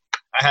why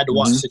I had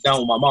to sit down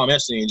with my mom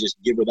yesterday and just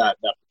give her that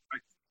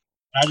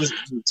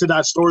perspective. To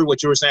that story,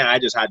 what you were saying, I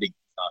just had to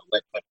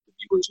let the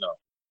viewers know.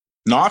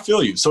 No, I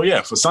feel you. So,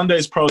 yeah, for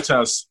Sunday's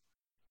protest,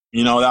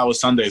 that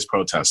was Sunday's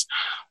protest.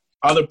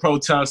 Other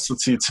protests,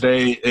 let's see,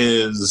 today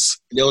is...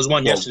 There was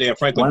one yesterday at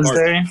Franklin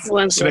Wednesday?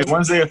 Park. Today,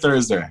 Wednesday or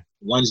Thursday?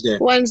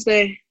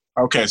 Wednesday.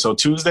 Okay, so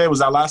Tuesday, was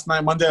that last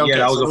night, Monday? Okay, yeah,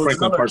 that was a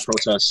Franklin Park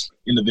protest.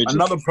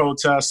 Another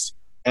protest,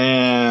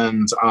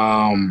 and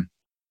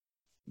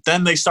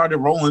then they started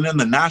rolling in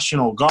the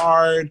National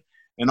Guard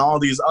and all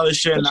these other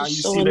shit. Now you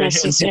see they're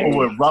hitting people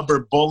with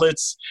rubber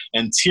bullets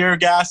and tear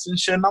gas and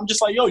shit. And I'm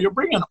just like, yo, you're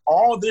bringing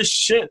all this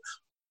shit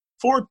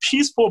for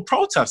peaceful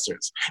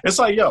protesters. It's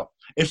like, yo,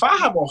 if I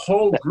have a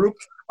whole group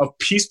of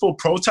peaceful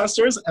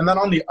protesters and then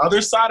on the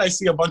other side I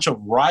see a bunch of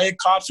riot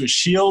cops with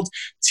shields,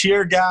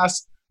 tear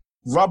gas,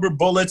 rubber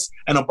bullets,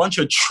 and a bunch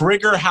of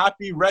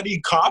trigger-happy, ready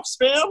cops,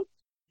 fam,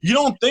 you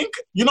don't think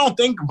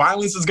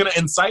violence is gonna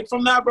incite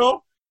from that,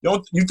 bro?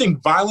 You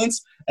think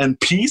violence and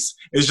peace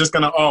is just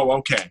gonna,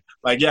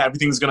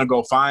 everything's gonna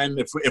go fine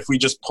if we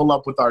just pull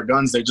up with our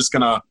guns, they're just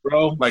gonna,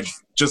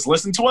 just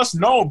listen to us?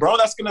 No, bro,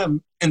 that's gonna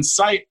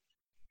incite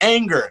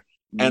anger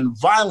and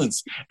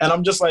violence. And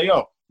I'm just like,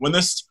 yo, when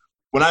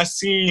I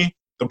see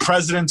the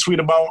president tweet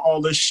about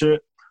all this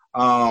shit,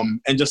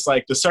 and just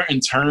like the certain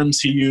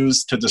terms he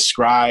used to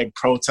describe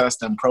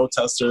protest and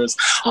protesters,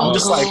 I'm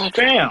just like,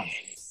 fam.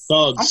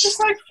 Thugs. I'm just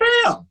like,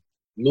 fam.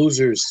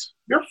 Losers.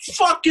 You're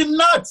fucking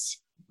nuts.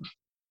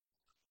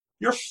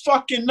 You're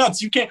fucking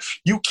nuts. You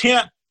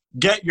can't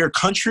get your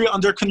country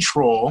under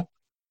control.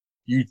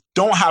 You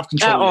don't have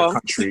control of your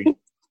country.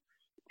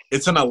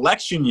 It's an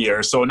election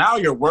year, so now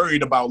you're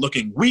worried about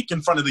looking weak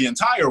in front of the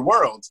entire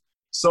world.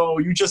 So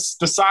you just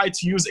decide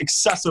to use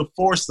excessive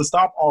force to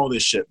stop all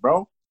this shit,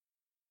 bro.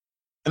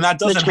 And that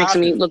doesn't happen. Which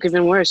makes me look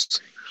even worse.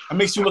 It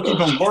makes you look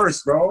even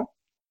worse, bro.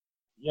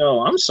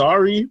 Yo, I'm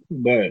sorry,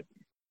 but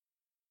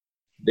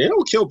they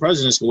don't kill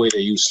presidents the way they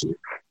used to.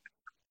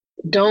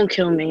 Don't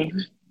kill me.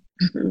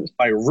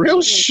 Like,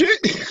 real shit?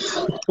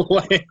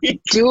 Like,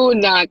 do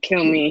not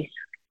kill me.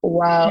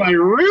 Wow. Like,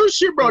 real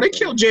shit, bro. They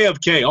killed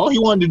JFK. All he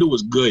wanted to do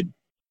was good.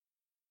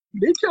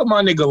 They killed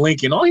my nigga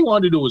Lincoln. All he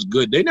wanted to do was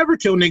good. They never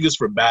kill niggas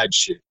for bad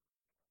shit.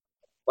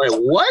 Like,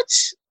 what?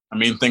 I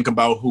mean, think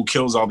about who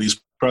kills all these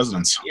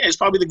presidents. Yeah, it's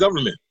probably the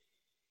government.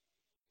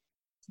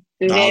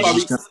 Yeah.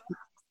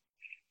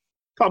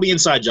 Probably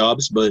inside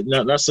jobs, but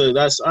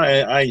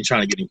I ain't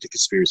trying to get into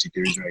conspiracy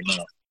theories right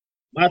now.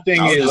 My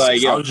thing is,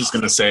 I was just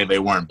gonna say they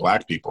weren't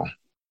black people.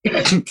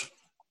 I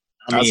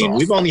mean,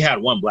 we've only had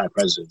one black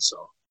president, so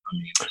I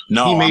mean,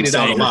 he made it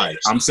out alive.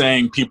 I'm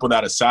saying people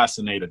that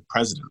assassinated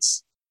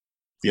presidents,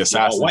 the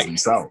assassins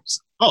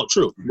themselves. Oh,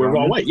 true. We're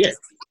all white, yeah.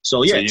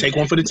 So yeah, take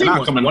one for the team.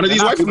 One of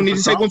these white people need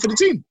to take one for the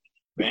team.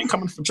 They ain't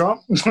coming for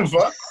Trump.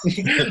 Fuck.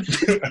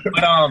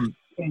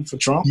 But for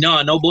Trump.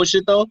 No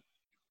bullshit though.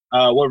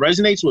 What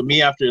resonates with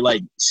me after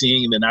like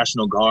seeing the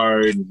National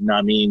Guard, you know what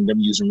I mean,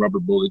 them using rubber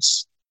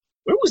bullets.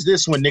 Where was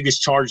this when niggas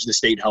charged the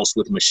state house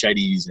with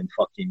machetes and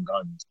fucking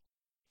guns?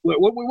 Where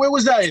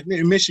was that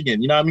in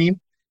Michigan? You know what I mean?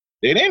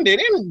 They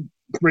didn't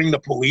bring the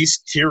police,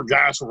 tear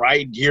gas,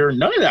 riot gear,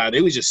 none of that.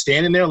 They was just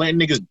standing there letting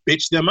niggas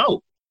bitch them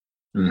out.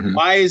 Mm-hmm.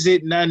 Why is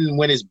it none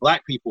when it's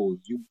black people?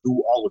 You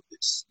do all of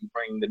this. You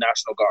bring the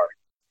National Guard.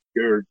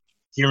 You're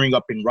gearing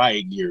up in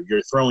riot gear.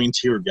 You're throwing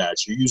tear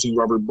gas. You're using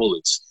rubber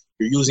bullets.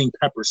 You're using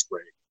pepper spray.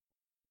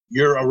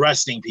 You're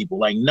arresting people.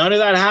 Like, none of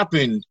that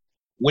happened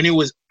when it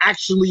was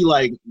actually,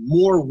 like,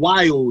 more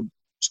wild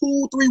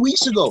 2-3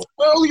 weeks ago,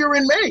 earlier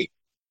in May.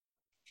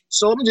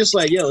 So I'm just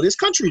like, yo, this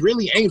country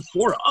really ain't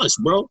for us,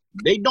 bro.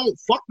 They don't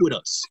fuck with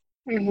us.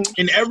 Mm-hmm.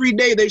 And every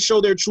day they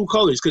show their true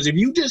colors. Because if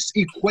you just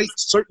equate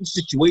certain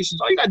situations,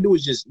 all you got to do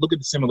is just look at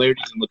the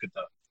similarities and look at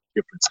the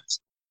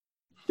differences.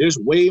 There's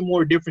way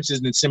more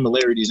differences than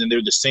similarities, and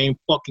they're the same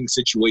fucking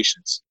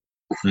situations.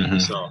 Mm-hmm.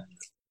 So,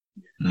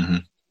 mm-hmm.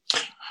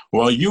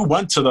 Well, you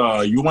went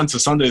to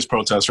Sunday's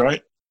protest,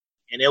 right?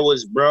 And it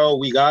was, bro,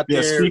 we got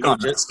there. Speak on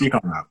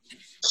that.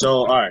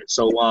 So, all right.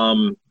 So,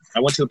 I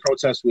went to the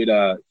protest with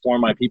four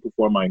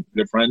of my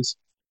good friends.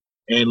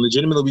 And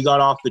legitimately, we got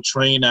off the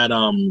train at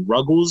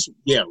Ruggles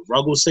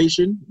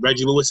Station,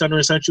 Reggie Lewis Center,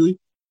 essentially.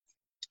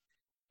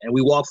 And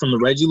we walked from the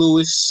Reggie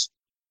Lewis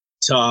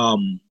to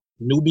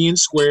Nubian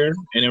Square,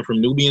 and then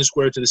from Nubian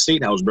Square to the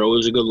State House, bro. It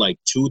was a good,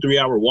 2-3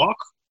 hour walk.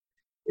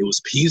 It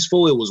was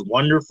peaceful. It was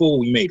wonderful.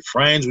 We made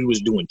friends. We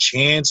was doing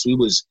chants. It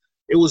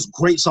was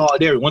great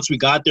solidarity. Once we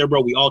got there,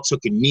 bro, we all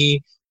took a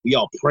knee. We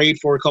all prayed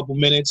for a couple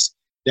minutes.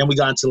 Then we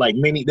got into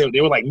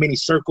there were mini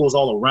circles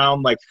all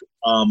around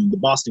the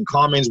Boston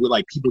Commons with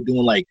people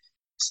doing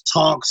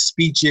talks,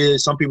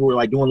 speeches. Some people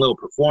were doing little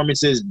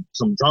performances,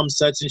 some drum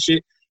sets and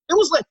shit. It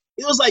was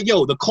like,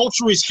 yo, the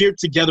culture is here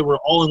together. We're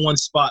all in one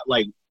spot,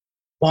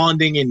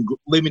 bonding and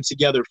living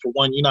together for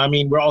one, you know what I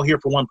mean? We're all here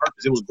for one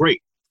purpose. It was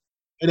great.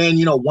 And then,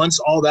 once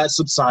all that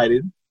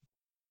subsided,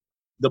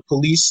 the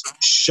police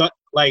shut,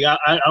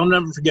 I'll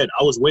never forget.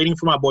 I was waiting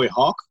for my boy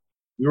Hawk.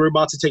 We were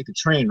about to take the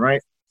train,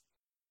 right?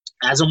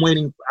 As I'm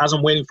waiting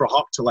for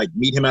Hawk to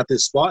meet him at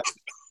this spot,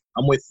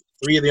 I'm with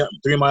three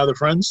of my other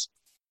friends.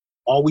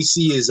 All we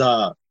see is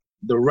the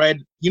red,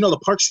 the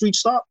Park Street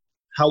stop,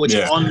 how it's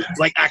on,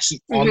 actually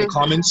on the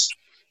Commons.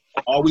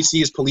 All we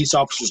see is police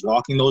officers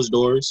locking those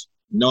doors.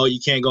 No, you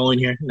can't go in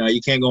here. No,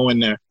 you can't go in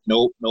there.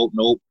 Nope.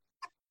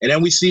 And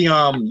then we see,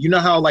 how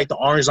the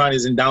orange line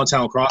is in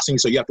downtown crossing,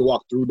 so you have to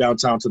walk through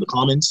downtown to the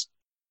Commons.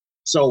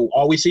 So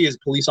all we see is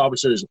police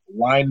officers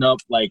lined up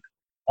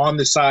on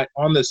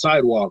the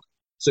sidewalk,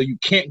 so you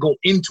can't go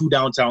into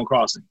downtown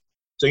crossing.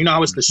 So you know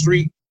how it's the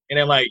street, and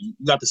then you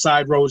got the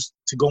side roads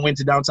to go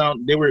into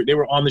downtown. They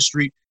were on the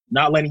street,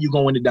 not letting you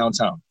go into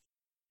downtown.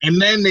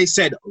 And then they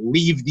said,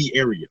 leave the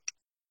area.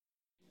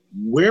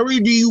 Where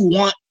do you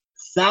want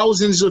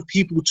thousands of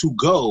people to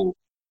go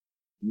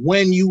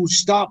when you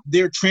stop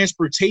their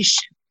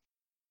transportation?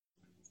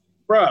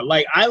 Bruh,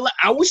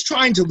 I was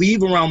trying to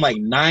leave around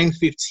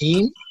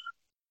 9:15.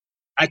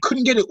 I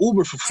couldn't get an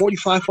Uber for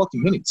 45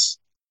 fucking minutes.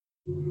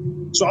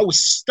 So I was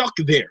stuck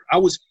there. I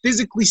was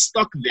physically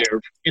stuck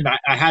there, and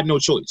I had no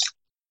choice.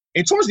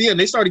 And towards the end,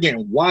 they started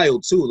getting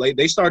wild too.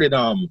 They started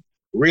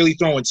really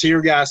throwing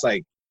tear gas.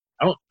 I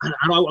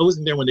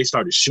wasn't there when they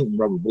started shooting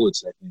rubber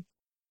bullets, I think.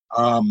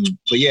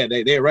 But yeah,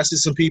 they arrested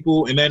some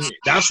people, and then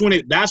that's when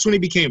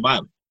it became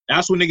violent.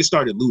 That's when niggas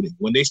started looting,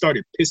 when they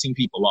started pissing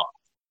people off.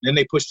 Then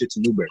they pushed it to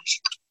Newberry.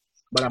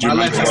 But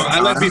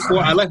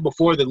I left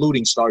before the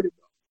looting started,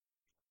 though.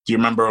 Do you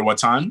remember what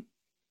time?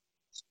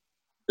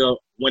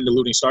 When the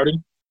looting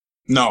started?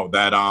 No,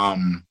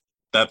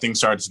 that thing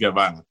started to get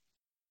violent.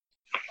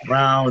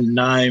 Around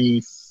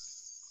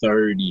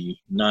 9:30,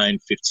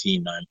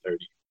 9:15, 9:30.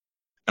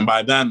 And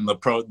by then, the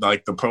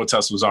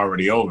protest was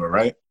already over,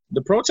 right?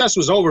 The protest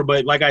was over,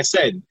 but like I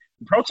said,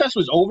 the protest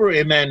was over,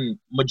 and then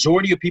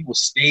majority of people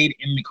stayed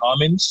in the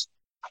commons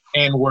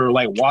and were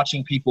like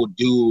watching people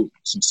do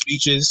some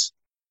speeches,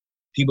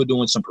 people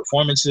doing some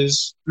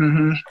performances.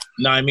 Mm-hmm.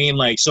 You know what I mean?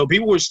 Like, so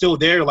people were still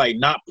there, like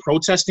not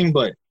protesting,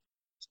 but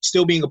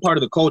still being a part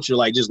of the culture,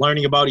 like just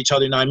learning about each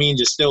other. You know what I mean?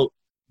 Just still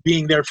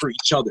being there for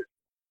each other.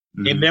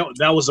 Mm-hmm. And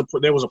there was a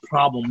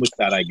problem with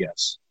that, I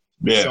guess.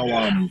 Yeah. So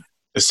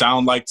it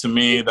sounded like to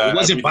me that it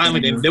wasn't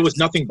violent, and there was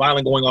nothing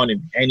violent going on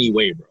in any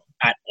way, bro,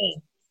 at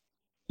all.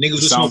 Niggas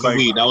was smoking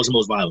weed. That was the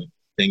most violent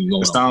thing going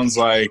on. It sounds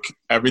like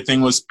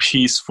everything was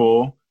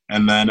peaceful,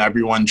 and then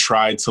everyone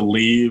tried to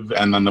leave,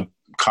 and then the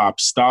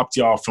cops stopped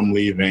y'all from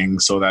leaving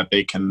so that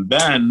they can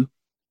then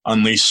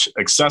unleash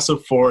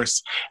excessive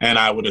force, and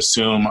I would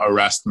assume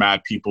arrest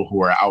mad people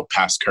who are out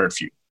past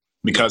curfew.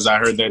 Because I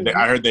heard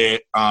they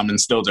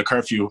instilled a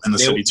curfew in the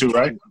city too,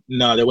 right?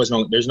 No,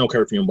 there's no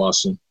curfew in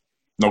Boston.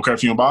 No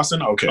curfew in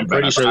Boston? Okay. I'm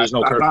pretty sure there's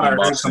no curfew in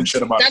Boston. Some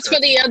shit about that's for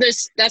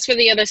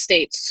the other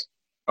states.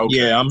 Okay.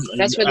 Yeah,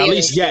 that's for the at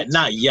least yet.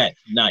 Not yet.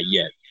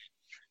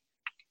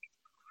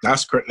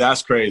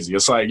 That's crazy.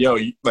 It's like, yo,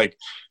 like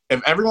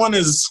if everyone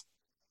is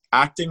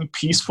acting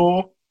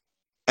peaceful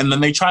and then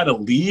they try to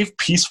leave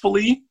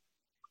peacefully,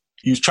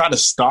 you try to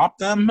stop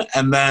them,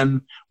 and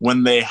then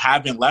when they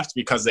haven't left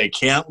because they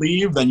can't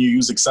leave, then you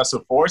use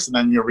excessive force, and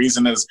then your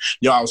reason is,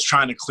 yo, I was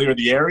trying to clear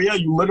the area.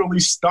 You literally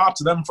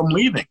stopped them from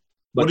leaving.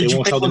 But what did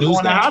you think was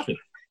going to happen?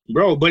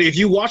 Bro, but if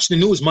you watch the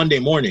news Monday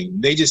morning,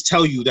 they just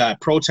tell you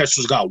that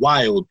protesters got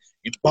wild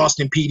and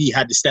Boston PD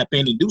had to step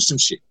in and do some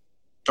shit.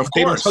 Of course.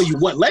 They don't tell you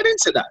what led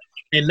into that.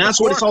 And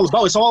that's what it's all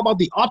about. It's all about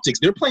the optics.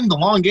 They're playing the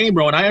long game,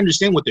 bro, and I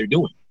understand what they're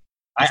doing.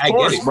 I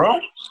get it, bro.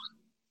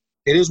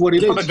 It is what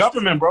it is. For the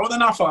government, bro. They're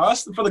not for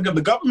us. For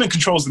the government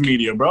controls the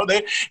media, bro.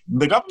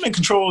 The government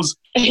controls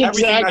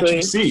everything that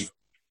you see.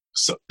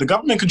 So the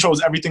government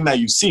controls everything that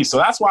you see. So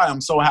that's why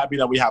I'm so happy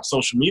that we have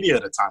social media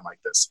at a time like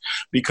this.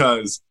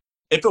 Because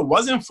if it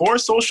wasn't for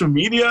social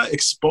media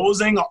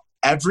exposing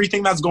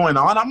everything that's going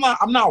on,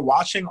 I'm not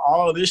watching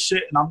all of this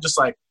shit, and I'm just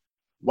like,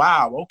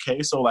 wow,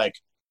 okay, so like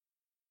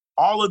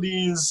all of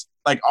these,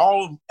 like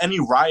any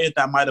riot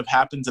that might have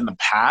happened in the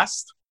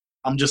past,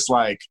 I'm just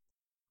like,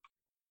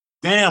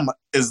 damn,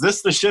 is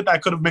this the shit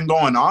that could have been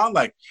going on?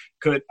 Like,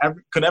 could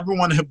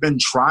everyone have been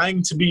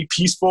trying to be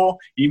peaceful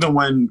even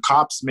when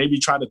cops maybe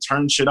try to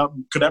turn shit up?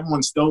 Could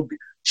everyone still be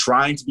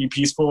trying to be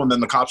peaceful, and then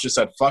the cops just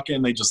said fuck it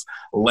and they just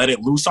let it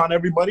loose on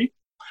everybody?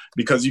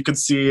 Because you could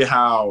see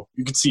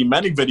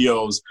many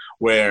videos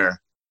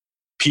where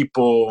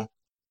people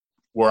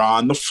were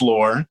on the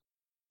floor,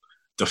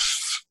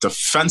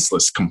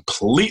 defenseless,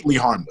 completely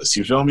harmless,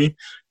 you feel me?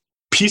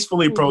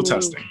 Peacefully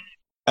protesting.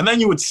 And then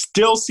you would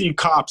still see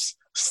cops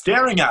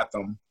staring at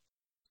them,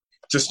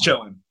 just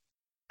chilling,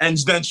 and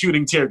then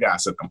shooting tear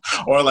gas at them,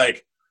 or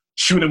like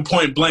shooting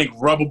point blank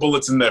rubber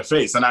bullets in their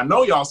face. And I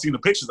know y'all seen the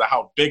pictures of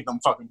how big them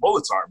fucking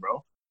bullets are,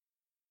 bro.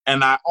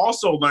 And I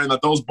also learned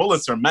that those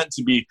bullets are meant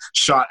to be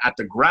shot at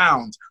the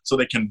ground so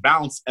they can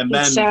bounce and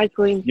then,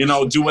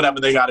 do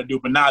whatever they got to do.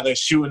 But now they're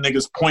shooting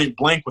niggas point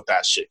blank with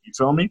that shit. You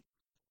feel me?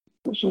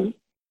 Mm-hmm.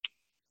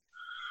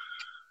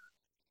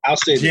 I'll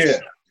say this.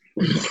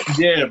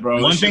 Yeah,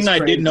 bro. One thing I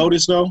did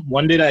notice, though,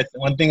 one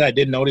thing I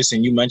did notice,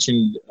 and you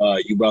mentioned,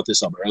 you brought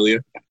this up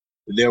earlier,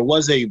 there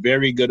was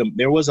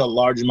a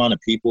large amount of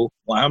people.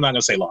 Well, I'm not going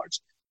to say large.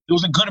 There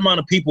was a good amount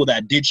of people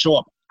that did show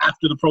up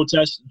after the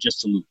protest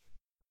just to loot.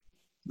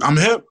 I'm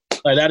hip.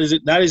 Like,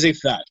 that is a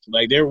fact.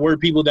 Like, there were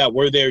people that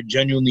were there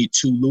genuinely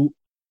to loot,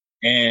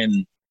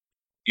 and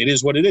it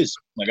is what it is.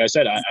 Like I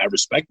said, I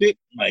respect it.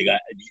 Like,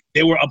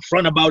 they were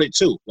upfront about it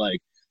too. Like,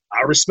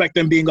 I respect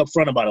them being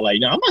upfront about it. Like,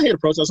 no, I'm not here to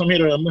protest. I'm here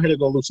to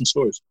go loot some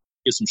stores,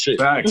 get some shit.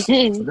 Facts.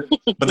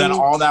 But then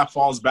all that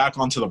falls back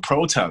onto the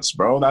protests,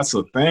 bro. That's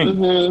the thing.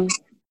 Mm-hmm.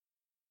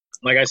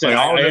 Like I said,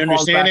 I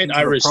understand it.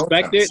 I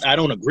respect it. I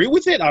don't agree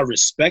with it. I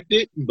respect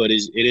it, but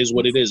it is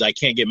what it is. I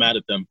can't get mad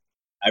at them.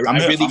 I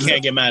really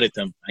can't get mad at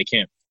them. I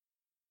can't.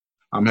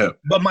 I'm hip.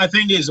 But my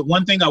thing is,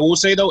 one thing I will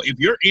say though, if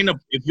you're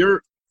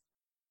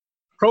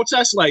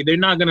protest, like, they're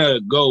not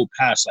gonna go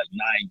past like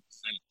 9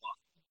 o'clock.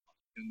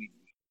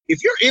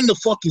 If you're in the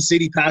fucking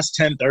city past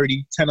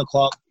 10:30, 10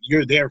 o'clock,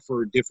 you're there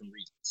for different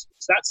reasons.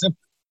 It's that simple.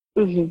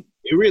 Mm-hmm.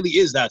 It really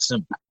is that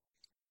simple.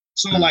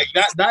 So like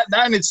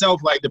that in itself,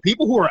 like the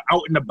people who are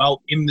out and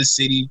about in the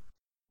city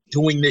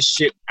doing this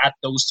shit at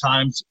those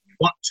times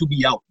want to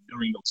be out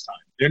during those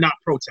times. They're not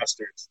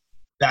protesters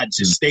that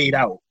just stayed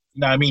out. You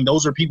know what I mean?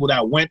 Those are people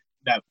that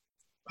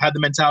had the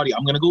mentality,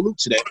 I'm going to go loot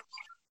today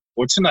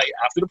or tonight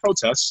after the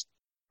protests,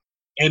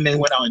 and then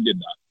went out and did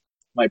that.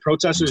 Like,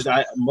 protesters,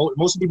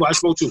 most of the people I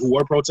spoke to who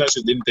were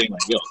protesters didn't think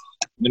like, yo,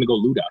 I'm going to go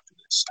loot after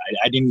this.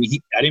 I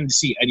didn't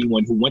see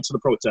anyone who went to the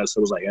protest that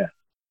was like, yeah,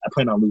 I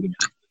plan on looting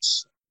after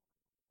this.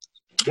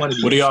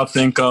 What do y'all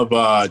think of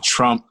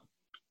Trump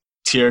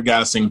tear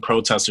gassing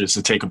protesters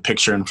to take a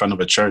picture in front of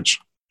a church?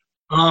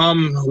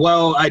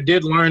 Well, I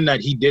did learn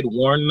that he did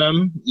warn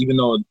them, even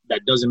though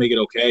that doesn't make it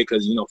okay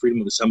because,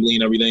 freedom of assembly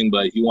and everything,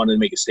 but he wanted to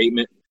make a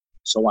statement.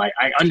 So I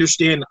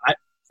understand. I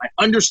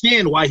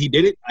understand why he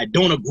did it. I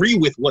don't agree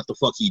with what the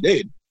fuck he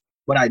did,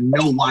 but I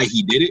know why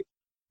he did it.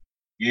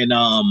 And,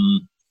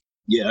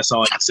 yeah, that's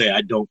all I can say.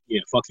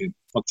 Fuck him.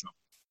 Fuck Trump.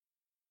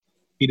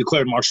 He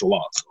declared martial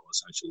law, so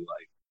essentially,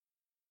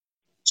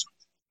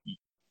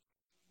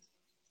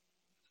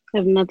 I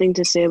have nothing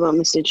to say about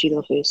Mr.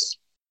 Cheeto Face.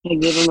 I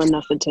gave him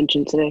enough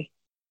attention today.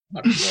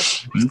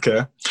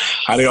 Okay.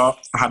 How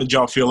did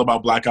y'all feel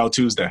about Blackout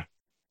Tuesday?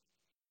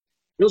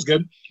 It was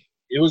good.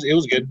 It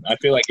was good. I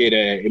feel like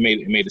it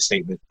made a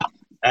statement.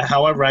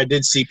 However, I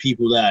did see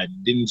people that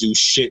didn't do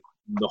shit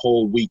the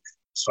whole week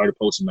started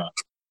posting that.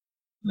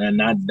 And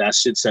that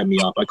shit set me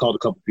off. I called a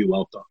couple people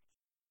out though.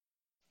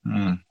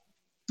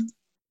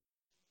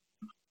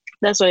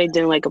 That's what I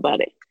didn't like about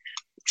it.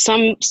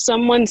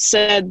 Someone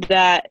said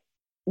that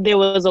there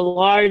was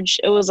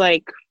it was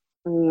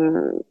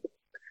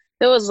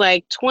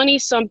like 20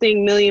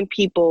 something million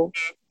people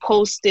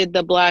posted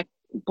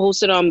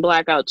on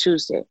Blackout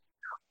Tuesday.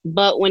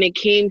 But when it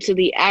came to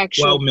the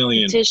actual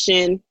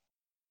petition,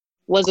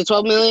 was it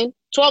 12 million?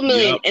 12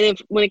 million. Yep.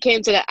 And when it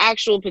came to the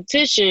actual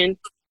petition,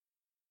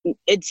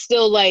 it's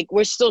still like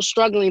we're still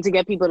struggling to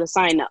get people to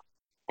sign up.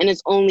 And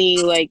it's only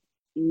like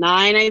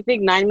 9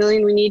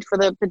 million we need for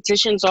the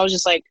petition. So I was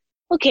just like,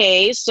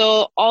 okay,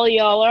 so all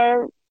y'all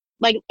are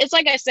like, it's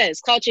like I said, it's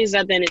clout chasers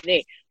at the end of the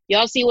day.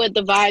 Y'all see what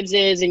the vibes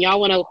is and y'all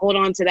want to hold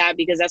on to that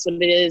because that's what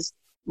it is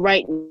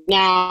right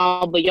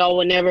now, but y'all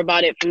were never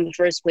about it from the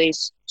first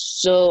place.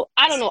 So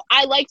I don't know.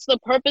 I liked the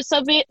purpose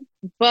of it,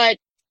 but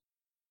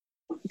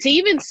to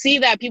even see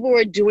that people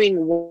were doing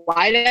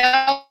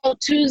Whiteout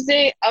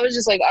Tuesday, I was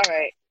just like, all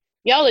right,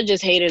 y'all are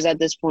just haters at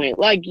this point.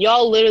 Like,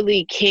 y'all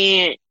literally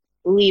can't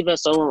leave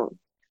us alone.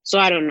 So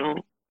I don't know.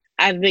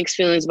 I have mixed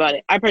feelings about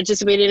it. I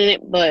participated in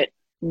it, but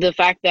the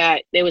fact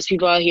that there was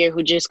people out here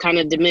who just kind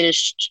of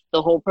diminished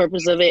the whole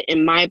purpose of it,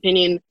 in my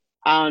opinion,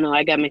 I don't know.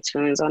 I got mixed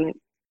feelings on it.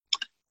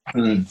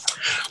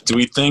 Do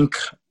we think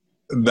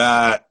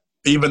that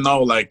even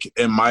though like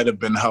it might have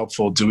been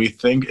helpful, do we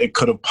think it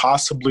could have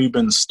possibly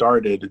been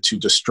started to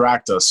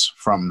distract us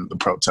from the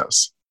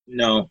protests?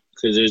 No,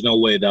 because there's no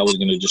way that was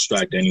going to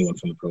distract anyone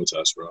from the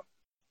protests, bro.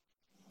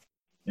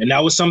 And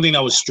that was something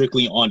that was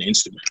strictly on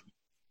Instagram.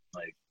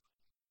 Like,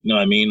 you know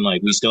what I mean?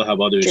 Like, we still have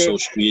other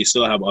we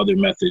still have other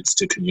methods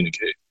to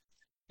communicate.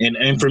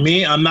 And for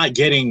me, I'm not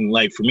getting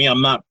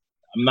I'm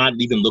not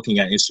even looking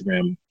at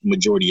Instagram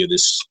majority of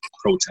this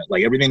protest.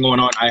 Like, everything going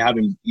on, I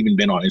haven't even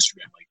been on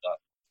Instagram like that.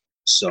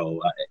 So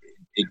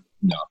it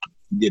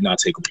did not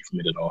take away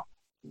from it at all.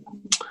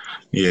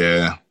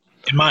 Yeah.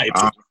 In my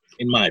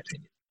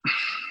opinion.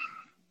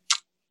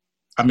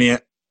 I mean,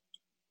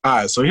 all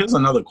right, so here's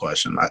another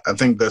question. I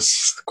think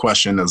this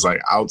question is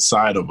like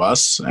outside of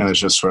us, and it's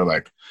just for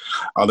like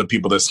other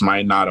people this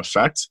might not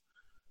affect.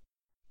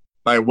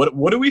 Like,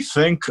 what do we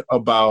think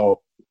about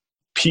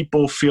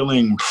people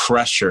feeling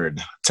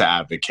pressured to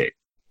advocate?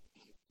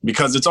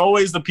 Because it's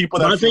always the people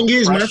that my thing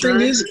is,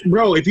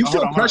 bro, if you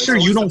feel pressure,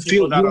 you don't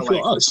feel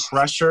us.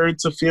 Pressured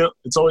to feel.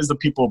 It's always the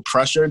people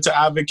pressured to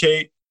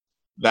advocate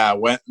that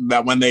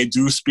when they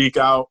do speak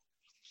out,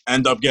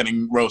 end up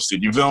getting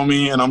roasted. You feel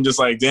me? And I'm just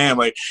like, damn,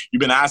 like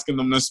you've been asking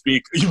them to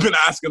speak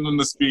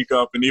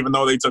up, and even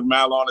though they took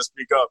mad long to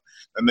speak up,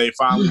 and they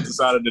finally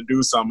decided to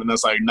do something, and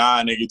it's like,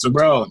 nah, nigga, you took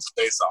too long to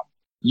say something.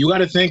 You got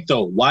to think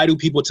though. Why do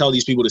people tell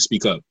these people to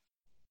speak up?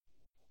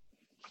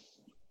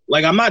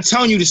 Like, I'm not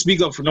telling you to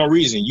speak up for no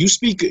reason.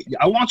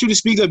 I want you to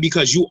speak up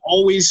because you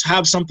always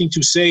have something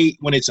to say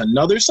when it's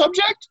another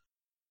subject,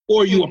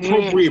 or you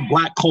appropriate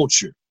Black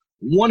culture.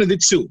 One of the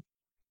two.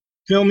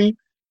 Feel me?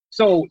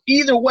 So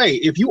either way,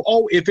 if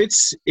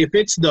it's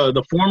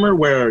the former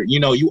where,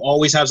 you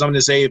always have something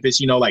to say, if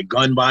it's, like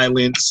gun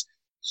violence,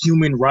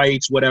 human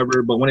rights,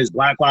 whatever, but when it's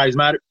Black Lives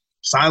Matter,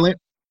 silent,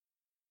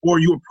 or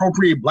you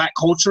appropriate Black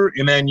culture,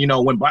 and then,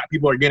 when Black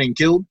people are getting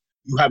killed,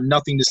 you have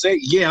nothing to say.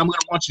 Yeah, I'm going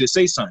to want you to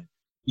say something.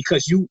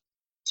 Because you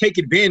take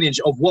advantage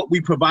of what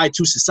we provide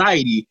to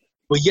society,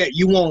 but yet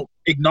you won't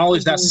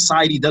acknowledge that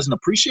society doesn't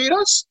appreciate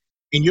us,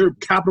 and you're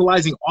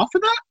capitalizing off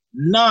of that?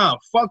 Nah,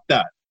 fuck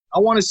that. I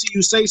want to see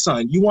you say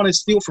something. You want to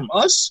steal from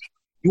us?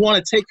 You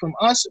want to take from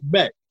us?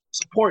 Bet.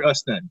 Support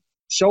us then.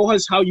 Show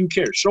us how you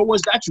care. Show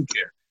us that you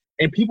care.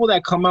 And people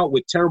that come out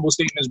with terrible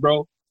statements,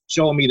 bro,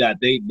 show me that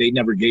they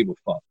never gave a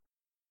fuck.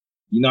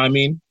 You know what I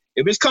mean?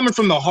 If it's coming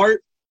from the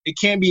heart, it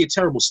can't be a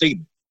terrible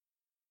statement.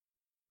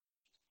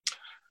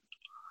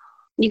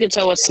 You can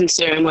tell what's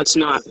sincere and what's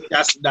not.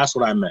 That's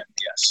what I meant.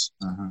 Yes.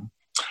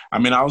 I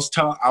mean, I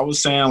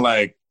was saying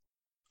like,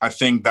 I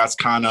think that's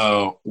kind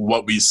of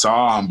what we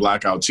saw on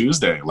Blackout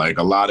Tuesday. Like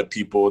a lot of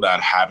people that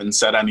haven't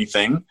said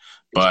anything,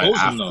 but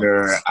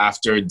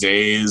after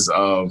days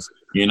of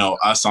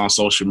us on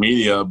social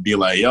media, be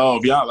like, yo,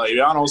 if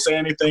y'all don't say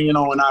anything,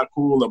 we're not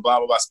cool, or blah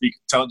blah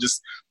blah.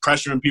 Just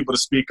pressuring people to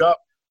speak up.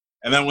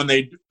 And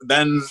then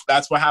then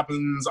that's what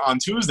happens on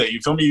Tuesday. You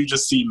feel me? You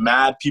just see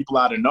mad people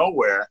out of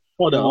nowhere.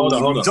 Hold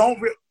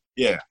on.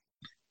 Yeah.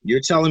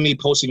 You're telling me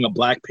posting a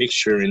black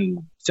picture and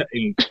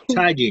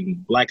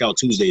tagging Blackout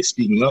Tuesday is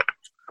speaking up?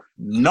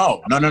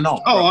 No. Oh,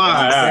 all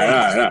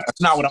right.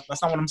 That's not what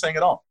I'm saying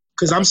at all.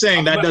 Because I'm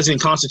saying that doesn't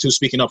constitute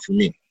speaking up for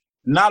me.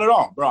 Not at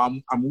all, bro.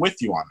 I'm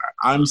with you on that.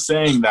 I'm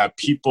saying that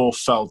people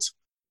felt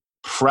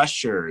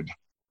pressured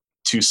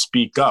to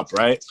speak up,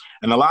 right?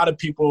 And a lot of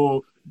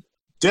people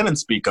didn't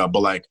speak up,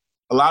 but like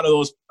a lot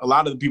of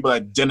the people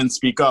that didn't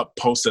speak up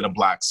posted a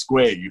black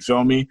square. You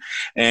feel me?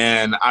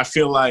 And I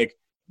feel like,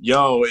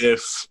 yo,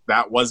 if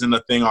that wasn't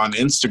a thing on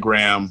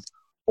Instagram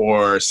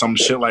or some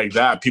shit like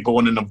that, people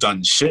wouldn't have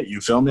done shit.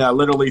 You feel me? I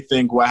literally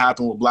think what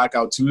happened with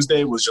Blackout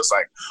Tuesday was just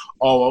like,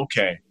 oh,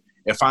 okay.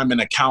 If I'm an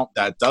account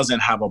that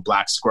doesn't have a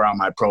black square on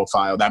my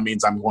profile, that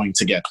means I'm going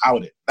to get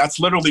outed. That's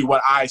literally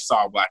what I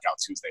saw Blackout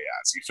Tuesday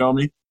as. You feel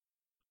me?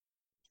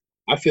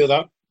 I feel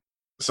that.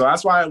 So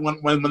that's why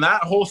when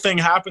that whole thing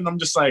happened, I'm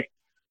just like,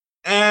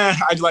 I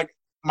like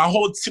my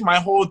whole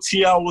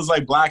TL was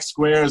like black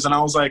squares, and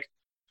I was like,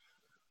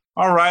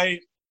 all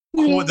right,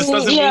 cool. This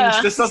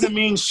doesn't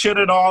mean shit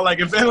at all. Like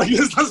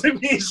this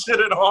doesn't mean shit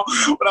at all.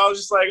 But I was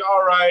just like,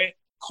 all right,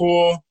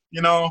 cool.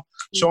 You know,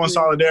 showing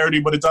solidarity,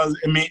 but it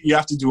mean you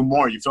have to do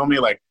more. You feel me?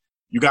 Like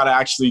you got to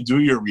actually do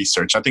your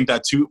research. I think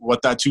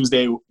what that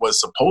Tuesday was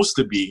supposed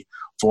to be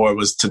for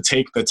was to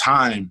take the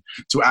time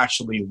to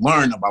actually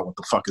learn about what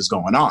the fuck is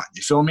going on.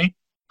 You feel me?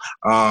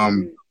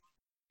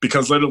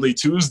 Because literally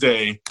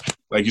Tuesday,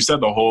 like you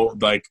said,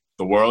 the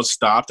world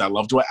stopped. I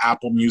loved what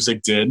Apple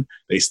Music did.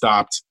 They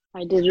stopped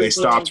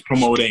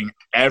promoting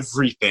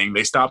everything.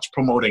 They stopped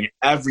promoting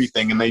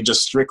everything, and they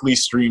just strictly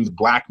streamed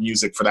black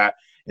music for that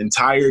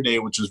entire day,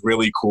 which was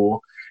really cool.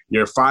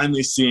 You're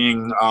finally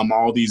seeing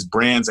all these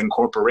brands and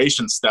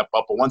corporations step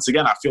up. But once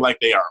again, I feel like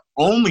they are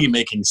only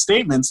making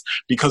statements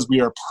because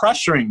we are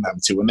pressuring them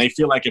to. And they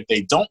feel like if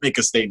they don't make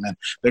a statement,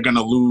 they're going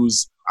to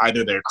lose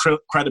either their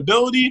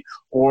credibility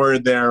or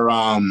their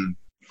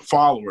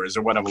followers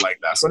or whatever like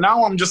that. So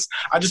now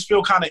I just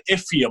feel kind of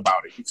iffy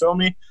about it. You feel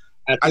me?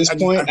 At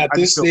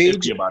this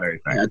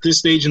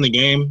stage in the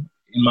game,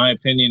 in my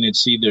opinion,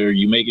 it's either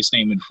you make a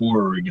statement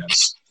for or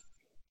against.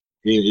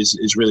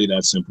 It's really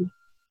that simple.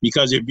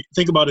 Because if you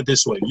think about it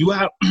this way, you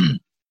have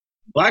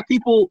black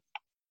people,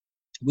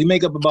 we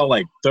make up about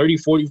like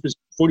 40%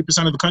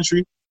 of the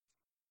country.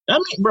 I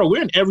mean, bro,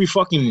 we're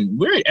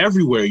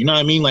everywhere. You know what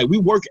I mean? Like we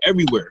work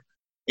everywhere.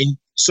 And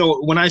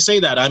so when I say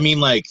that, I mean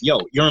like, yo,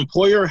 your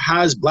employer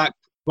has black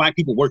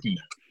people working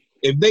there.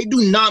 If they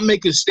do not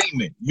make a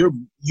statement, the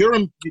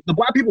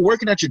black people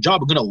working at your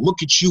job are gonna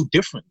look at you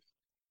different.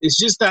 It's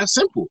just that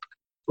simple.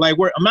 Like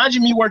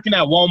imagine me working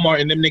at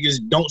Walmart and them niggas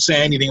don't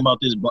say anything about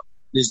this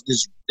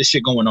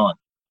shit going on.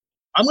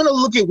 I'm gonna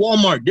look at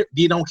Walmart.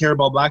 They don't care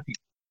about black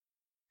people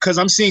because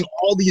I'm seeing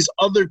all these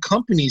other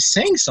companies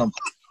saying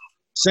something,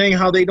 saying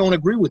how they don't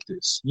agree with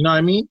this. You know what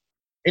I mean?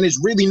 And it's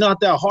really not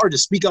that hard to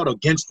speak out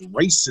against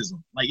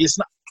racism. Like it's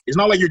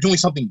not like you're doing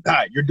something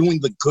bad. You're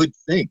doing the good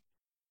thing.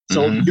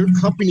 So if your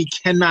company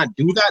cannot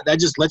do that, that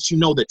just lets you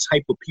know the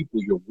type of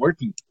people you're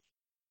working with.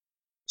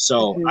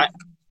 So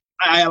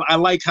I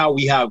like how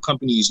we have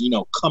companies, you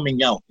know,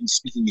 coming out and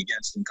speaking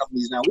against, and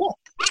companies that won't,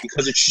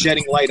 because it's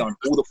shedding light on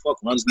who the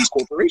fuck runs these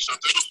corporations.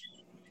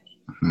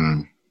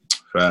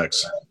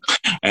 Facts.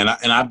 And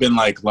I've been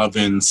like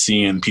loving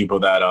seeing people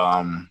that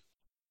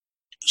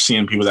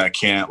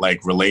can't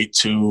like relate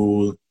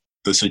to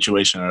the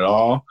situation at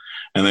all,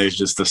 and they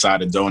just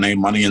decide to donate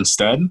money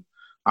instead.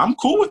 I'm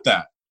cool with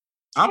that.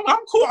 I'm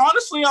cool.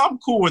 Honestly, I'm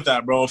cool with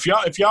that, bro. If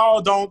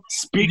y'all don't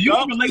speak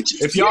up,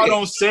 if y'all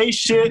don't say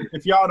shit,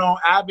 if y'all don't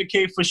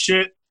advocate for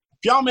shit,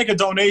 if y'all make a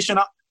donation,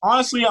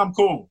 honestly, I'm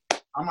cool.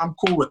 I'm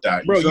cool with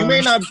that. Bro,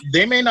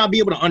 they may not be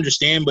able to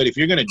understand, but if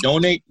you're gonna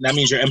donate, that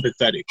means you're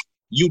empathetic.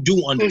 You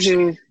do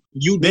understand.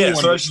 You do understand.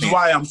 So this is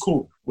why I'm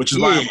cool. Which is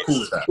why I'm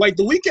cool with that. Like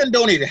The Weeknd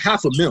donated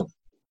 $500,000,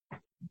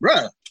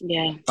 bruh.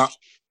 Yeah.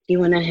 He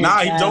went ahead.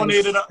 Nah, he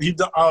donated.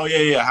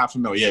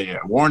 $500,000. Yeah.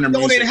 Warner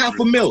donated Music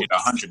 $500,000.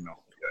 $100 million.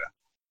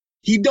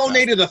 He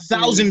donated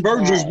 1,000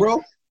 burgers,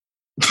 bro.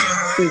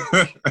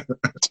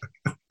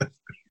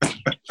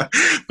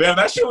 Man,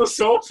 that shit was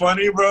so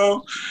funny,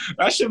 bro.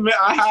 That shit, man,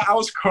 I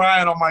was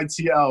crying on my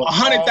TL.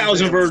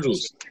 100,000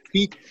 Virgils.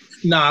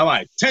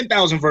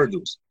 10,000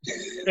 Virgils.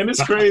 And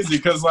it's crazy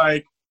because,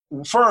 like,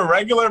 for a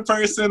regular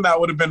person, that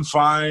would have been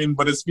fine,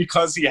 but it's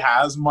because he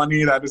has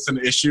money that it's an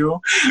issue.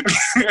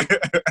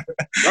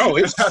 Bro,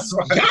 it's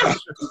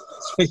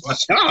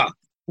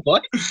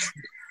What?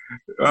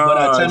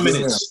 10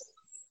 minutes.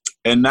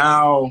 And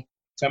now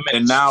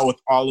with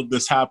all of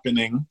this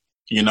happening,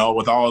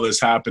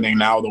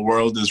 now the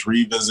world is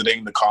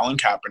revisiting the Colin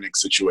Kaepernick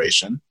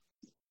situation.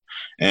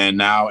 And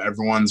now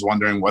everyone's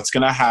wondering what's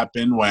going to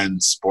happen when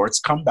sports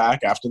come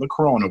back after the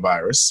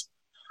coronavirus.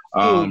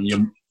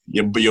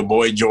 Your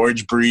boy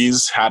George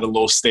Brees had a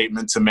little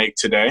statement to make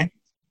today.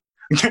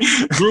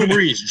 Drew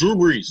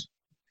Brees.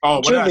 Oh,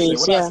 what did I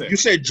say? You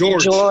said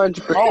George. Oh,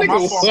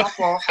 my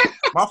fault.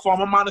 My fault.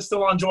 My mind is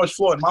still on George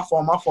Floyd. My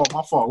fault.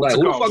 What's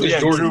who the fuck is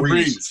George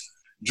Brees?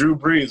 Drew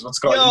Brees. What's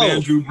going on? Man,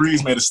 Drew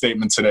Brees made a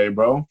statement today,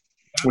 bro.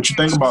 What you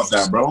think about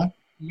that, bro?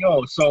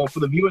 Yo, so for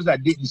the viewers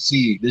that didn't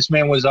see, this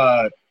man was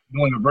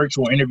doing a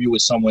virtual interview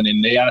with someone,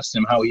 and they asked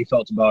him how he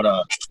felt about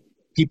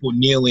people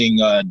kneeling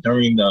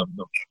during the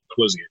what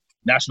was it,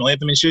 national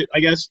anthem and shit, I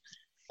guess.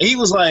 And he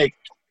was like,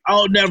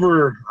 I'll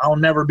never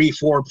be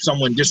for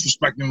someone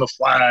disrespecting the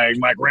flag.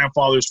 My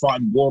grandfathers fought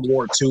in World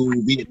War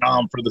II,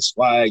 Vietnam for this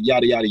flag,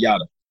 yada, yada,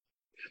 yada.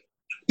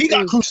 He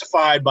got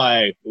crucified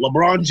by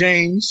LeBron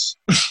James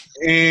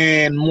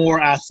and more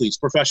athletes,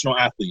 professional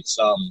athletes.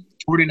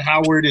 Jordan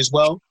Howard as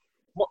well.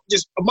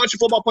 Just a bunch of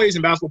football players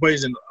and basketball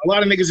players, and a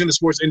lot of niggas in the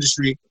sports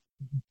industry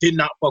did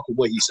not fuck with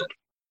what he said.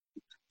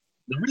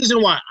 The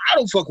reason why I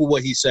don't fuck with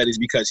what he said is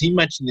because he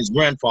mentioned his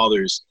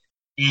grandfathers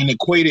and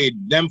equated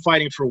them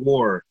fighting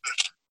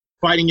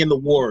in the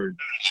war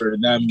for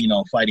them,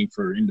 fighting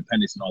for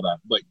independence and all that.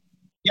 But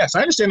yes,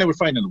 I understand they were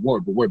fighting in the war,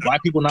 but were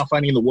black people not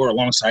fighting in the war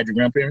alongside your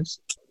grandparents?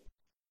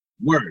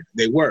 Word,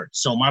 they were.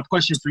 So my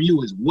question for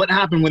you is, what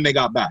happened when they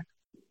got back?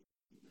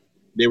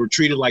 They were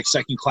treated like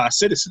second-class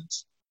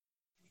citizens.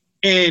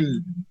 And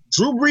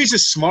Drew Brees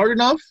is smart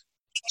enough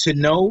to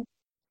know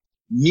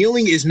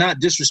kneeling is not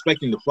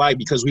disrespecting the flag,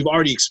 because we've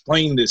already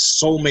explained this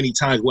so many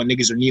times what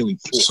niggas are kneeling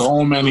for.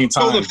 So many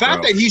times. So the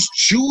fact that he's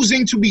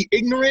choosing to be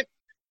ignorant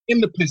in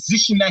the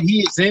position that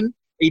he is in,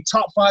 a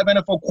top 5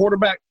 NFL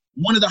quarterback,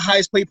 one of the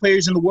highest paid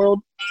players in the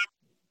world,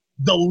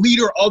 the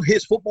leader of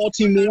his football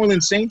team, New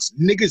Orleans Saints,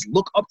 niggas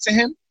look up to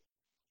him,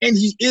 and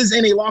he is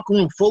in a locker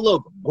room full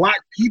of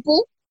black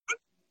people.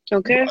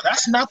 Okay. Bro,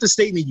 that's not the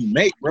statement you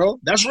make, bro.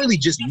 That's really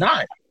just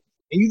not.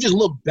 And you just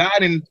look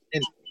bad in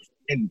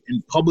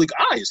public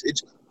eyes.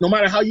 It's no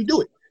matter how you do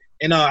it.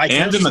 And I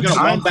can't just gonna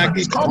run back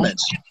these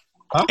comments.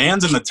 Huh?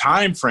 And in the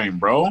time frame,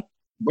 bro.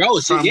 Bro,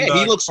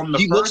 he looks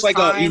like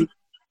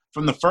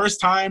from the first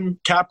time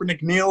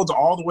Kaepernick kneeled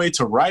all the way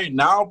to right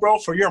now, bro,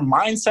 for your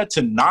mindset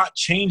to not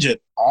change at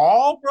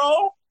all,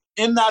 bro,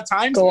 in that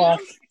time span,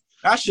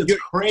 that shit's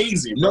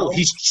crazy, bro. No,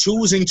 he's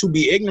choosing to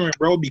be ignorant,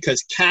 bro,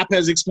 because Cap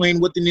has explained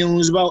what the kneeling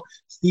is about.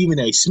 Stephen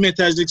A. Smith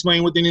has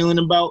explained what the kneeling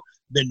is about.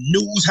 The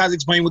news has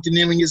explained what the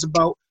kneeling is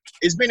about.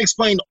 It's been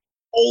explained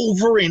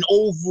over and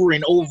over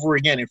and over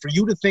again. And for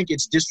you to think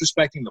it's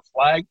disrespecting the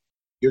flag,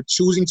 you're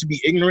choosing to be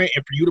ignorant.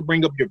 And for you to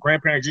bring up your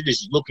grandparents, you're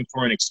just looking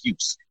for an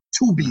excuse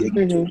to be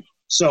ignorant. Mm-hmm.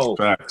 So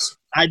facts.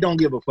 I don't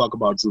give a fuck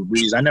about Drew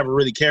Brees. I never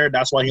really cared.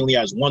 That's why he only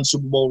has 1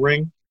 Super Bowl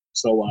ring.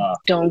 So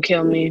don't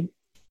kill me.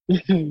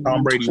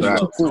 Tom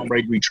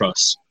Brady we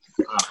trust.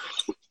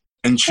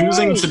 And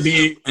choosing to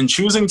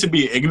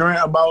be ignorant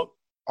about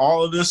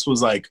all of this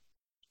was like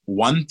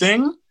one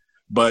thing,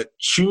 but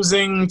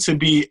choosing to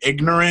be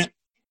ignorant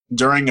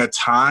during a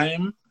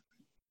time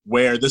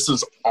where this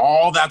is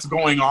all that's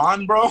going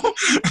on, bro.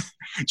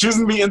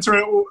 choosing to be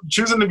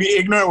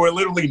ignorant where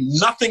literally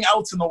nothing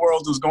else in the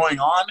world is going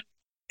on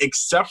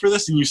except for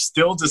this, and you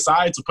still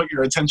decide to put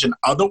your attention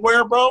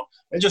otherwhere, bro.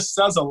 It just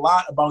says a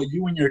lot about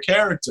you and your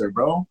character,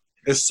 bro.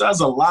 It says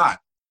a lot.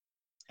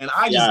 And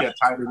I just get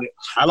tired of it.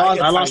 I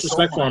lost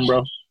respect for him,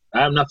 bro.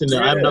 I have nothing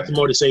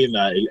more to say in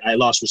that. I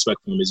lost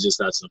respect for him. It's just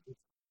that simple.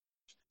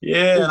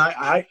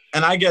 Yeah,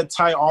 and I get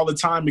tight all the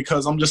time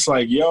because I'm just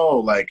like, yo,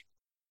 like,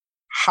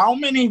 how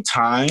many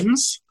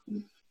times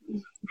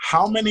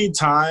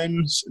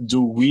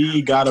do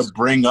we gotta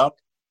bring up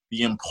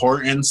the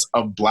importance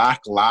of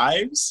Black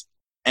lives,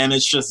 and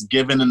it's just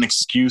given an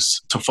excuse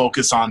to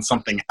focus on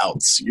something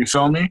else? You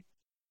feel me?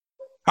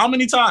 How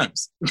many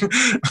times?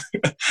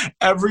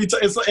 Every time,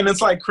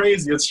 it's like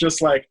crazy. It's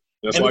just like,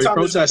 that's why you're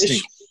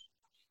protesting.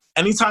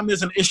 Anytime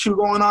there's an issue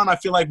going on, I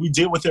feel like we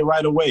deal with it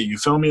right away. You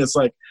feel me? It's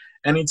like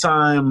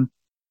anytime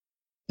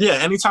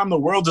the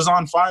world is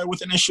on fire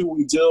with an issue,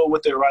 we deal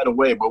with it right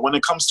away. But when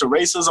it comes to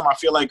racism, I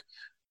feel like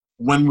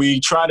when we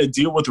try to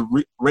deal with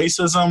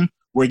racism,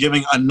 we're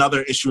giving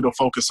another issue to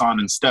focus on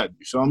instead.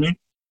 You feel me?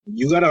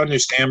 You got to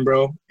understand,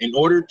 bro, in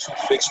order to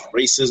fix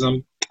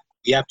racism,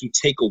 you have to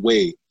take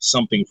away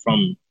something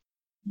from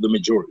the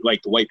majority,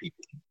 like the white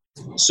people.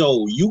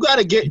 So you got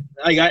to get,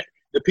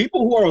 the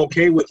people who are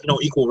okay with,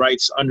 equal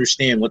rights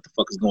understand what the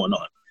fuck is going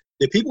on.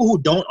 The people who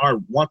don't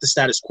want the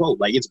status quo.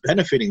 Like, it's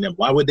benefiting them.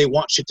 Why would they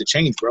want shit to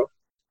change, bro?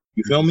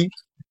 You feel me?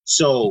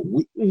 So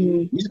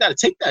we just got to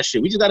take that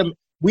shit.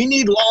 We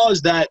need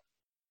laws that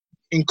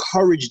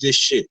encourage this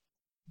shit.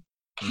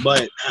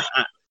 But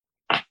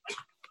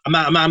I'm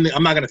not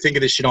going to think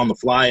of this shit on the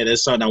fly.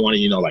 That's something I want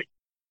to, kind of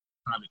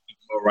think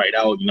about right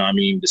out,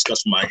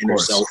 discuss with my inner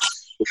self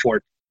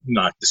before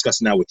not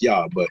discussing that with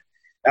y'all. But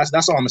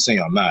that's all I'm saying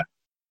on that.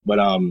 But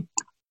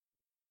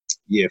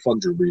yeah, fuck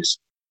Drew Brees.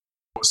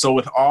 So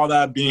with all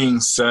that being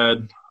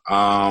said,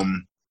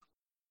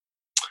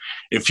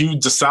 if you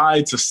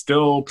decide to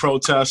still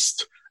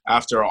protest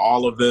after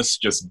all of this,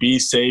 just be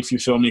safe, you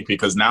feel me?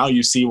 Because now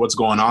you see what's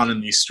going on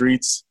in these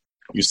streets.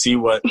 You see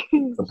what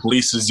the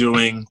police is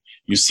doing.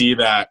 You see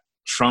that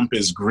Trump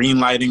is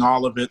green-lighting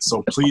all of it.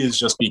 So please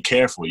just be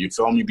careful. You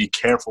feel me? Be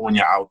careful when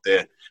you're out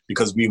there,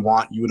 because we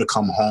want you to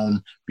come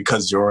home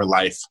because your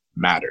life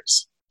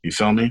matters. You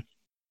feel me?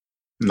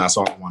 And that's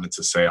all I wanted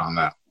to say on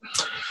that.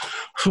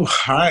 Whew.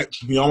 All right.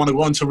 We all want to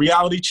go into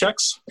reality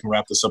checks.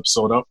 Wrap this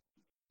episode up.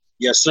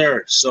 Yes,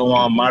 sir.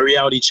 So my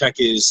reality check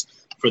is,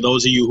 for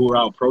those of you who are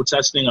out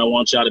protesting, I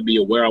want y'all to be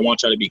aware. I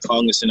want y'all to be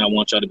cognizant. I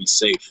want y'all to be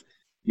safe.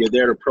 You're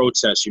there to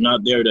protest. You're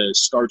not there to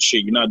start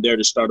shit. You're not there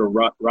to start a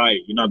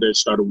riot. You're not there to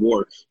start a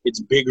war. It's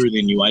bigger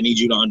than you. I need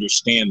you to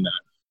understand that.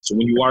 So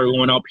when you are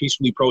going out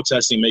peacefully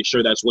protesting, make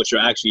sure that's what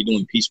you're actually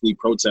doing, peacefully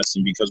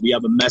protesting, because we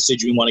have a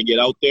message we want to get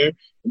out there,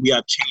 and we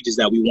have changes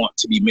that we want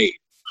to be made.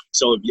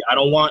 So I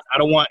don't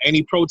want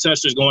any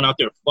protesters going out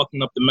there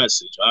fucking up the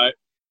message, all right?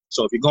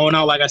 So if you're going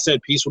out, like I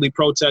said, peacefully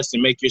protest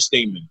and make your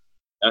statement.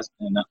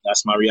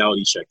 That's my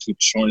reality check. Keep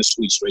it short and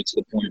sweet, straight to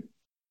the point.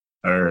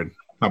 Heard.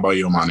 How about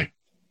you, Imani?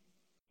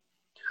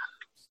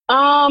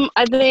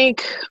 I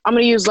think I'm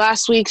going to use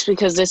last week's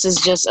because this is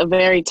just a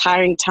very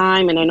tiring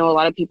time, and I know a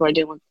lot of people are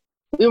dealing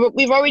with.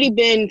 We've already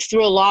been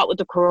through a lot with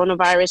the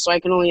coronavirus, so I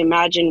can only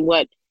imagine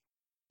what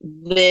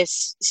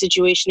this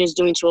situation is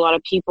doing to a lot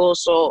of people.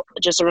 So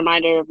just a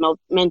reminder of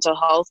mental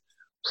health.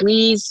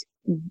 Please,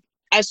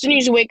 as soon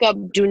as you wake up,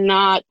 do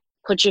not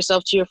put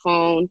yourself to your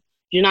phone.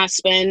 Do not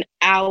spend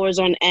hours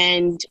on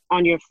end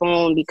on your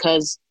phone,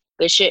 because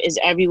the shit is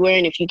everywhere.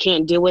 And if you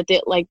can't deal with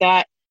it like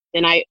that,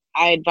 then I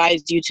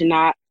advise you to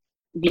not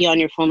be on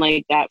your phone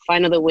like that.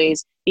 Find other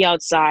ways. Be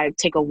outside.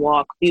 Take a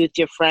walk. Be with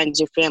your friends,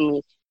 your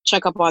family.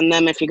 Check up on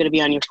them if you're going to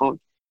be on your phone.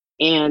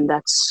 And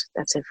that's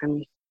it for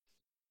me.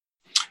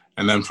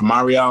 And then for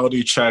my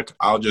reality check,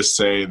 I'll just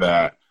say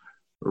that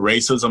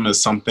racism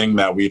is something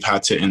that we've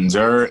had to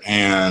endure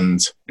and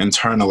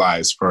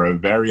internalize for a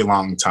very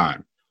long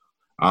time.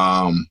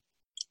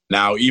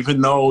 Now,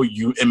 even though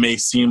it may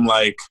seem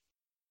like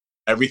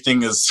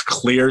everything is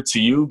clear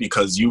to you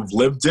because you've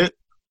lived it,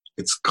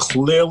 it's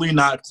clearly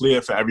not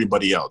clear for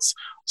everybody else.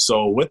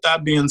 So with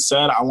that being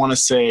said, I want to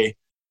say,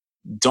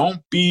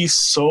 don't be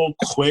so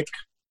quick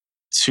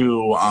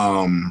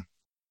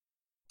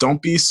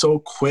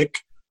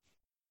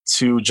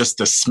to just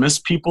dismiss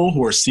people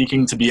who are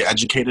seeking to be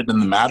educated in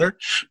the matter,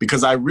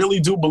 because I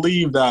really do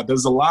believe that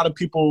there's a lot of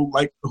people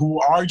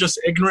who are just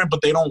ignorant,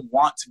 but they don't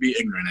want to be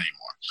ignorant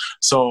anymore.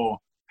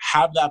 So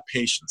have that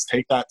patience,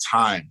 take that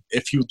time.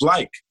 If you'd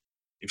like,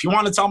 if you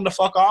want to tell them to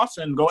fuck off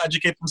and go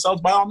educate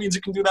themselves, by all means,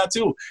 you can do that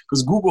too,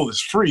 because Google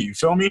is free, you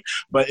feel me?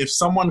 But if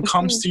someone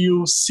comes to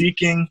you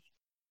seeking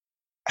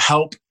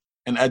help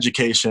and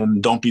education,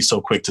 don't be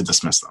so quick to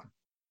dismiss them.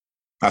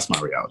 That's my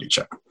reality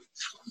check.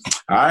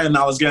 All right,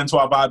 now let's get into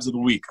our vibes of the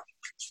week.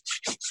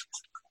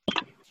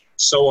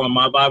 So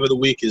my vibe of the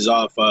week is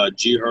off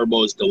G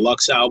Herbo's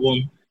deluxe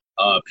album,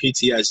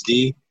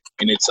 PTSD,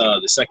 and it's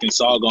the second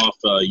song off,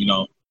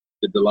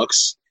 the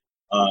deluxe,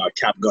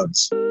 Cap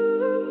Guns.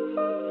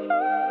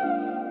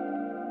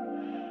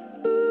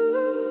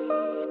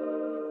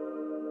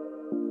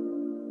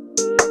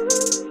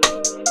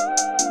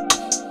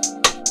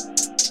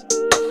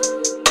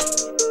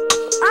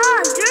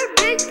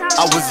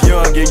 I was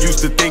young and used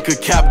to think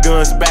of cap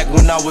guns back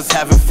when I was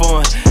having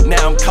fun.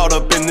 Now I'm caught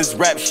up in this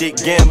rap shit,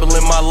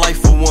 gambling my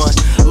life for one.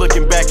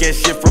 Looking back at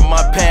shit from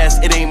my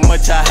past, it ain't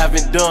much I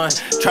haven't done.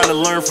 Trying to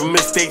learn from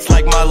mistakes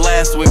like my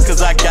last one,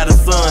 cause I got a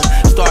son.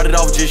 Started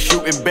off just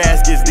shooting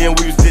baskets, then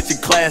we was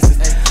ditching classes.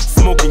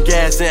 Smoking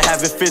gas and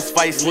having fist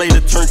fights,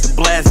 later turned to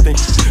blasting.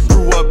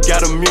 Grew up,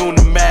 got immune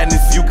to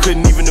madness, you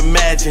couldn't even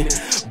imagine.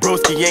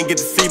 Broski ain't get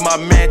to see my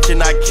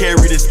mansion, I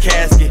carry this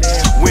casket.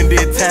 When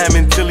did time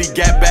until he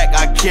got back,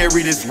 I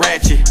carry this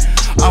ratchet.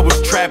 I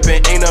was trapping,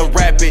 ain't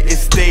unwrapping, it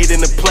stayed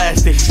in the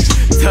plastic.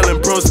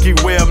 Telling Broski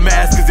wear a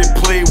mask cause it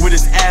played with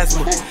his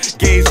asthma.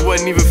 Gage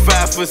wasn't even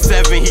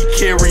 5'7", he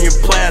carrying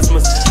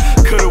plasmas.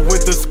 Could've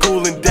went to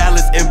school in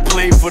Dallas and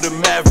played for the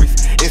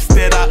Mavericks.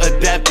 Instead I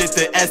adapted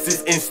to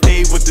Essex and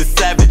stayed with the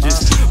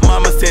Savages.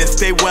 Mama said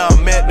stay where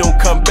I'm at, don't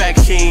come back,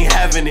 she ain't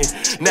having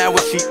it. Now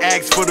when she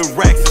asks for the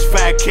racks, it's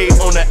 5K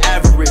on the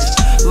average.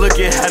 Look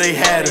at how they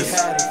had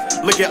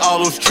us, look at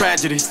all those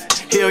tragedies.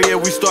 Hell yeah,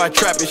 we start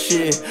trapping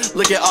shit.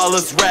 Look at all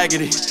us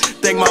raggedy.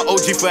 Thank my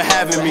OG for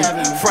having me.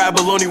 Fried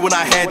bologna when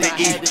I had to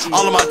eat.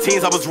 All of my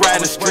teens, I was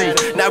riding the street.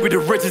 Now we the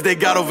richest they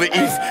got over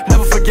east.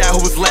 Never forgot who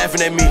was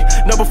laughing at me.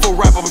 Never for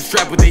rap, I was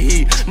strapped with the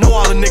heat. Know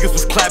all the niggas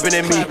was clapping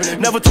at me.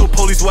 Never told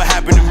police what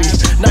happened to me.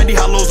 90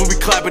 hollows when we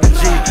clapping the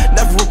G.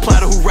 Never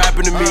replied to who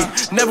rapping to me.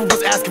 Never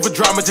was asking for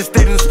drama, just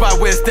stayed in the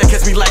spot where instead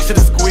catch me like shit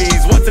to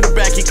squeeze. Once in the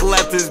back, he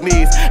collapsed to his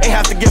knees. Ain't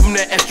have to give him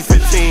that extra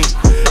 15.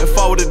 If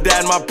I would've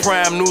died in my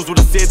prime, news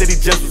would've said that he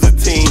just was a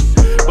teen.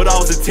 But I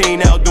was a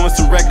teen out doing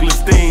some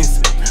reckless things.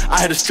 I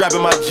had a strap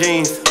in my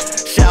jeans.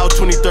 Shout out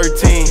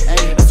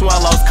 2013. That's when I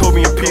lost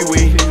Kobe and Pee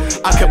Wee.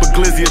 I kept a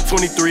glizzy at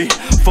 23.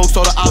 Folks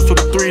saw the ops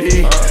with a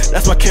 3D.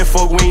 That's why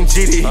kinfolk, we ain't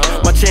GD.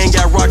 My chain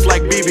got rocks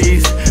like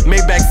BBs.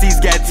 Maybach seats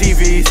got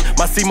TVs.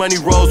 My C-Money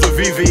rolls with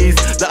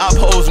VVs. The op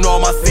hoes know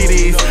all my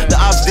CDs. The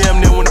ops damn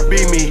near wanna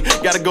be me.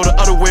 Gotta go the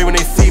other way when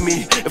they see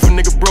me. If a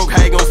nigga broke,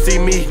 how you gon' see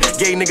me?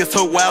 Gay niggas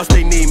hope whilst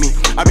they need me.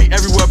 I be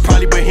everywhere,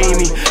 probably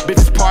Bahini.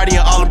 Bitches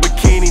partying all in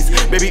bikinis.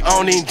 Baby, I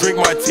don't even drink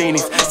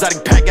martinis.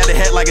 Exotic pack got a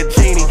head like a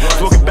genie.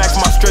 Smoking back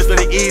from my stress,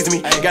 let it ease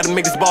me. Gotta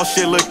make this ball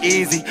shit look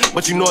easy,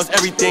 but you know it's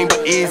everything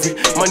but easy.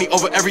 Money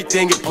over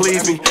everything, it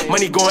please me.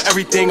 Money going,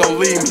 everything gon'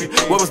 leave me.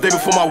 What was day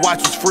before my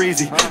watch was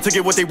freezy? To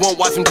get what they want,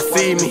 watch them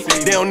deceive me.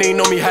 They don't need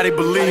know me how they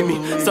believe me.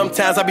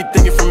 Sometimes I be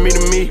thinking from me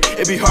to me.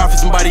 It be hard for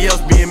somebody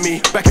else being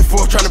me. Back and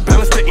forth trying to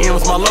balance the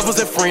ends. My lovers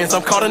and friends,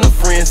 I'm caught in a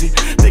frenzy.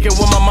 Thinking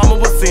what my mama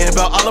was saying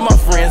about all of my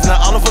friends, now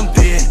all of them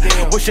dead.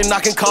 Wishing I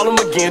can call them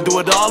again, do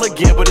it all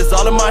again, but it's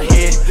all in my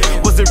head.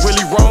 Was it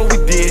really wrong we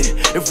did?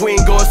 If we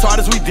ain't go as hard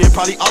as we did,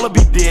 probably all will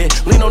be dead.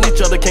 Lean on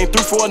each other, came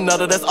through for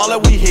another, that's all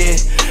that we had.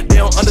 They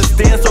don't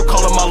understand, so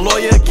call him my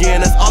lawyer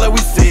again, that's all that we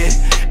said.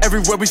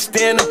 Everywhere we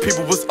stand, the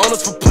people was on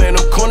us for playing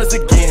them corners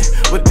again,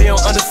 but they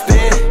don't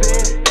understand.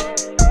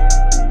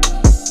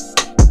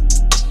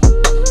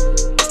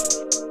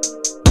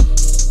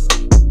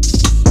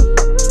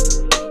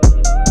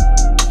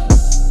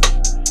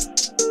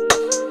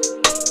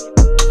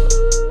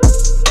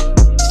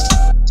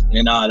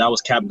 And that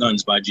was Cap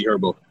Guns by G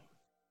Herbo.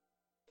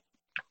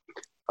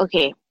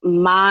 Okay,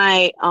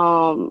 my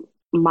vibe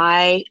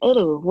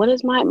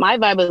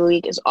of the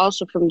week is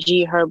also from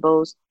G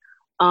Herbo's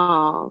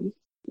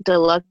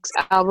deluxe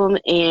album,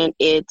 and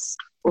it's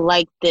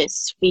Like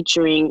This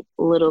featuring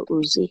Lil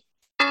Uzi.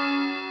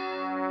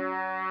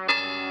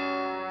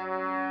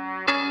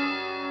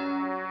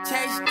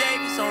 Chase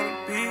Davis on the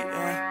beat,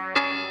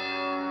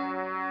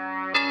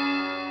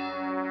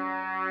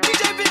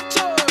 DJ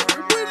Victor,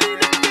 we need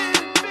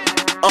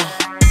a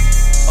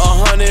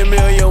 100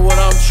 million, what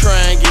I'm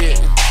trying to get.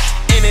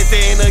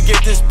 Anything to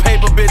get this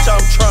paper, bitch,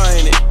 I'm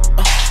trying it.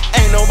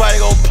 Ain't nobody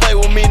gon' play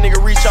with me,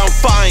 nigga, reach, I'm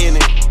buying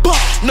it.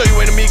 No,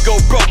 you ain't me, go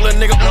broke, little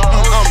nigga,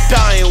 I'm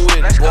dying with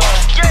it.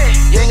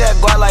 You ain't got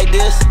guap like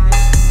this.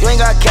 You ain't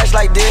got cash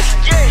like this.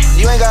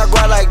 You ain't got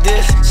guap like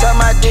this. Suck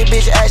my dick,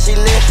 bitch, actually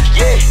live.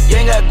 Yeah, you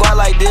ain't got guap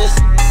like this.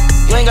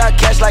 You ain't got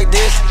cash like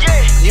this.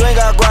 You ain't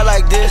got guap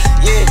like this.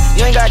 Yeah,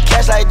 you ain't got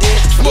cash like this.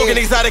 Smoking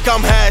exotic,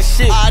 I'm high as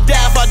shit. I die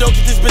if I don't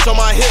get this bitch on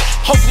my hip.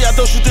 Hopefully I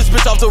don't shoot this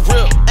bitch off the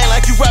rip. Ain't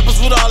like you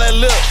rappers with all that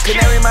lip.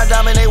 Canary, my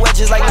diamond, they wet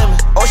just like lemon.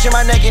 Ocean,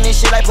 my neck, and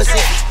this shit like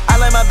Pacific. I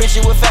like my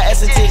bitches with fat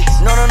ass and titties.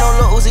 No,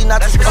 Lil Uzi,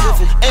 not too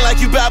specific. Ain't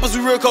like you babbers, we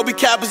real Kobe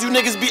cappers. You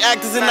niggas be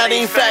actors and not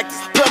even factors.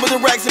 Plum with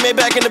the racks and made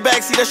back in the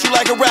backseat. That shoot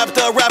like a rapper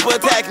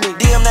attack me.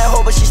 DM that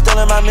hoe, but she still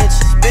in my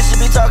mentions. Bitches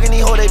be talking,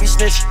 these hoe, they be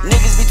snitching.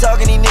 Niggas be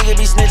talking, these niggas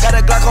be snitching. Got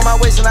a Glock on my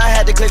waist and I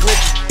had to click.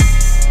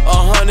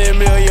 100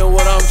 million,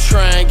 what I'm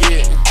trying to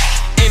get.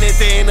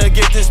 Anything to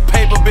get this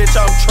paper, bitch,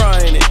 I'm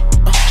trying it.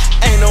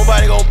 Ain't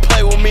nobody gon'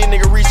 play with me,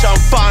 nigga, reach, I'm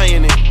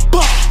buying it.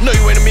 No,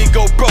 you ain't me,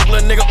 go broke,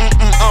 little nigga,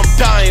 I'm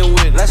dying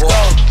with it. Let's go.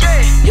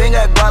 You ain't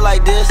got guap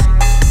like this.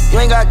 You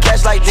ain't got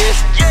cash like this.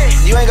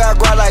 You ain't got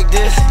guap like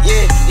this.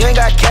 Yeah, you ain't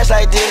got cash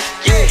like this.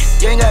 Yeah,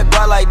 you ain't got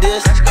guap like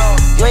this.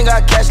 You ain't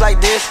got cash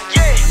like this.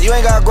 You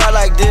ain't got guap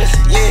like this.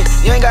 Yeah,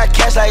 you ain't got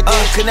cash like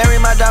this.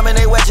 Canary, my diamond,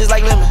 they wet just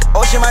like lemon.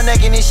 Ocean, my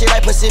neck, and this shit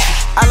like Pacific.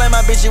 I like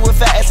my bitches with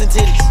fat ass and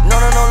titties. No,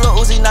 Lil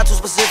Uzi, not too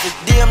specific.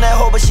 DM that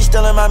hoe, but she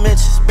still in my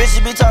mentions. Bitches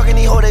be talking,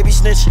 these hoe, they be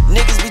snitching.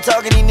 Niggas be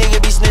talking, these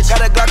niggas be snitching.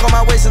 Got a Glock on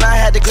my waist and I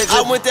had to click.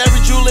 I went to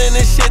every jeweler in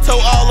this shit, told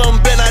all of them,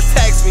 Ben, I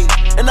tax me.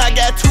 And I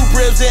got 2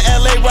 bribs in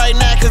LA right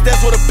now, cause that's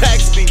where the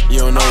packs be.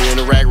 You don't know, we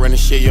in the rack running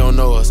shit, you don't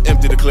know us.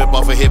 Empty the clip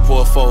off a hit,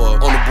 pour a 4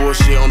 up. On the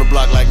bullshit, on the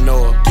block like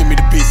Noah. Give me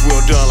the beef,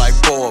 real done like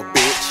Boa,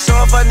 bitch. So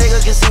if a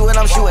nigga can see what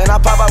I'm shooting, I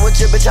pop out with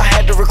your bitch, I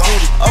had to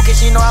recruit it. Okay,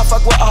 she know I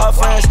fuck with all her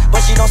friends,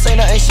 but she don't say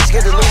nothing, she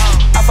scared to lose me.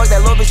 I fuck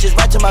that little bitch, just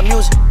right to my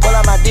music. Pull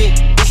out my dick,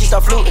 bitch, she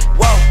start fluting.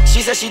 Whoa,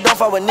 she said she don't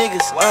fuck with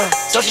niggas,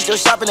 so she still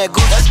shopping at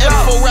Gucci.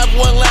 Info rap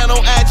one line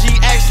on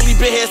IG, actually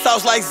been head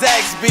sauce like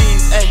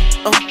Zaxby's. Ay,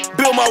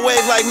 build my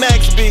wave like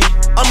Max B.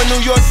 I'm in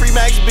New York, free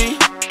Max B.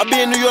 I be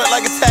in New York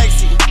like a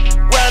taxi.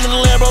 Riding in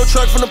the Lambo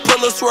truck from the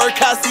pillar, swerve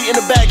car seat in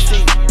the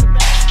backseat.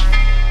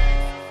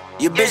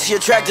 Your bitch, she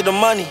attracted to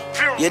money.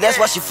 Yeah,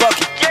 that's why she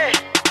fucking.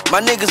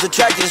 My niggas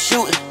attracted to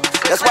shooting.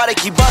 That's why they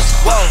keep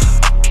bustin'.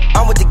 Whoa,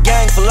 I'm with the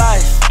gang for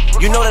life.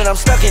 You know that I'm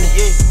stuck in it.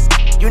 Yeah,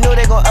 you know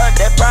they gon' up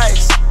that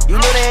price.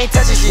 You know they ain't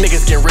touching shit.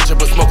 Niggas getting richer,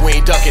 but smoke, we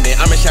ain't ducking it.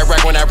 I'm in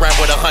Chirac when I rap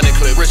with 100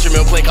 clip. Richard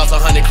Mill plane cost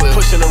 100 clip.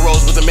 Pushing the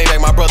rolls with the Maybach,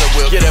 my brother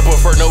will. Yeah, that boy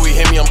Fert, know he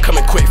hit me, I'm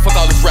coming quick. Fuck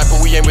all this rapper,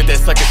 we ain't with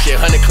that sucker shit.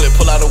 100 clip,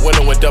 pull out a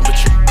window and dump a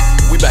tree.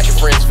 We back in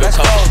Friendsville,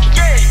 come on.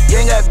 You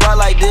ain't got guap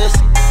like this.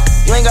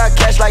 You ain't got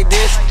cash like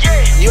this.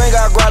 You ain't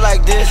got guap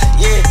like this.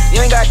 Yeah,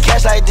 you ain't got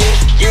cash like this.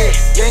 Yeah,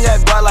 you ain't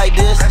got guap like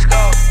this.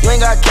 You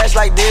ain't got cash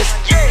like this.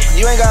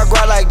 You ain't got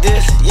guap like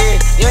this. Yeah,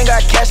 you ain't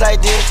got cash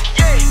like this.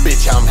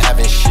 Bitch, I'm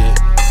having shit.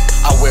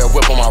 I wear a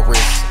whip on my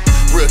wrist.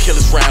 Real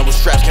killers round with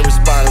straps, can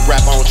respond and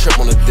rap, I don't trip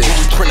on the dick. When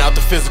we print out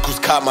the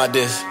physicals, cop my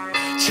disc.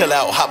 Chill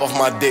out, hop off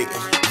my dick.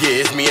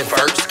 Yeah, it's me and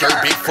Vert. Skirt,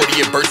 big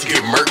 40 and Bert to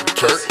get murked,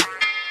 Kurt.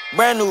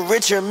 Brand new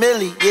Richard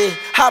Millie, yeah.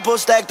 Hoppo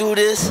stack through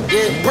this,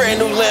 yeah. Brand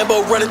new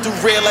Lambo running through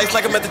red lights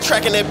like I'm at the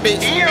track in that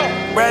bitch.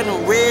 Brand new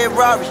red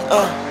Rari,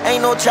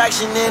 ain't no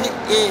traction in it,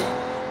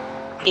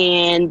 yeah.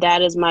 And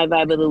that is my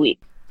vibe of the week.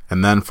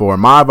 And then for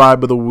my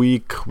vibe of the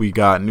week, we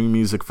got new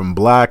music from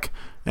Black,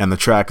 and the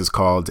track is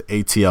called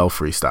ATL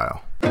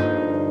Freestyle.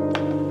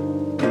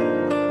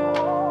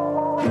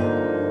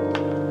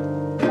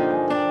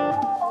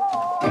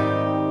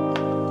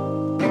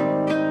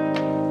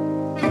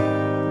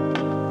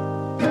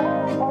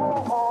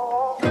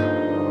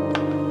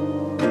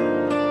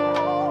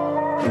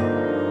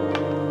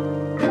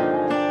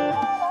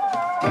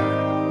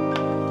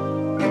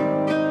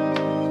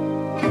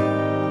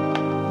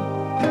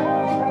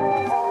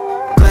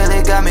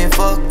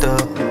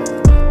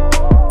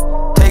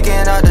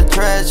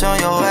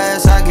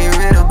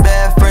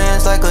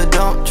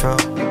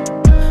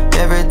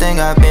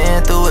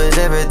 is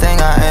everything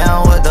I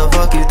am. What the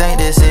fuck you think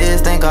this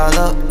is? Think I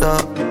looked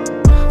up.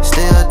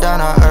 Still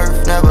down on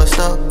earth, never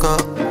stuck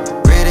up.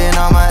 Reading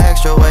all my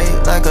extra weight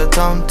like a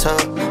tum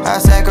tuck. I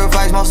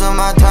sacrifice most of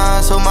my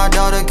time so my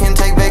daughter can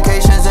take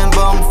vacations and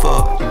bum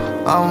fuck.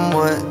 I'm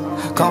what?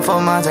 Come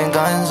for mines and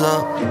guns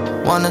up.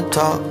 Wanna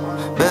talk?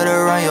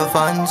 Better run your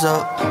funds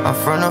up. I'm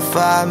from the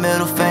 5,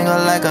 middle finger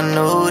like a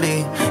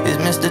nudie. It's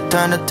Mr.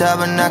 Turn the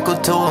tabernacle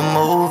to a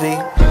movie.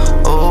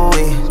 Oh,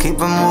 we keep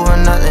it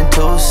moving, nothing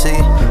to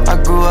see.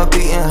 I grew up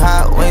eating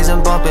hot wings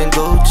and bumping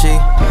Gucci.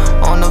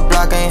 On the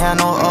block, ain't had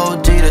no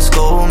OG to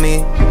school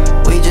me.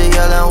 We just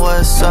yelling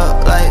what's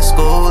up like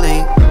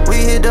schoolie. We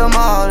hit them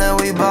all and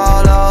we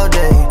ball all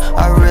day.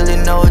 I really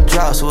know a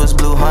drop, so it's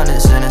blue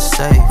hundreds in a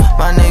safe.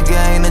 My nigga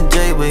ain't a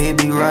J, but he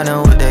be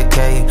running with that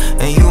K.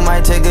 And you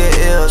might take a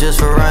L just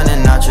for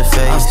running out your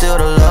face. I'm still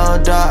the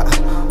love doc,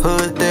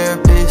 hood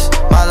therapist.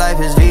 My life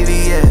is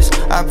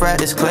VVS, I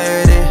practice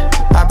clarity.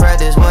 I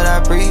practice what I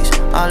preach,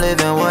 I'm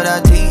living what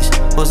I teach.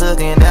 Was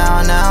looking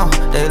down now,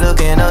 they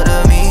looking up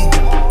to me.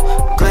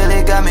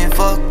 Clearly got me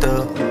fucked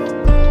up.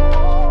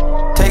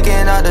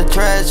 Taking out the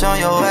trash on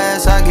your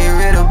ass, I get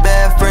rid of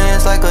bad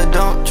friends like a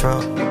dump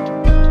truck.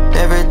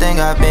 Everything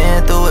I've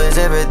been through is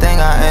everything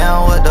I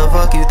am. What the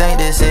fuck you think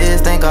this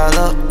is? Think I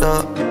looked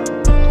up.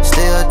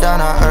 Still down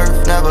on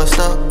earth, never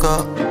stuck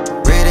up.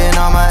 Reading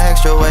all my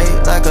extra weight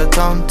like a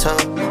tum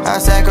tuck. I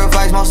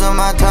sacrifice most of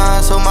my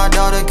time so my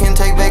daughter can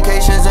take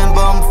vacations and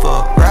bum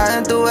fuck.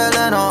 Riding through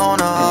Atlanta on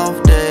a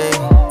off day,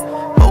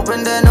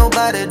 hoping that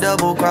nobody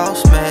double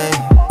cross me.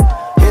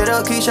 Hit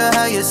up Keisha,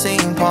 how you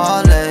seen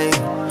Parlay?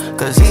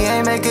 Cause he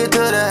ain't make it to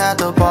the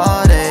after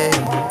party.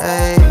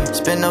 Hey,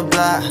 spin the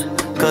block,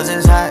 cause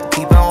it's hot,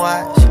 keepin'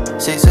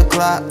 watch. 6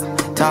 o'clock,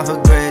 time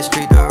for Greg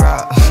Street to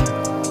rock.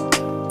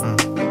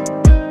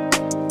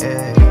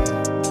 Yeah,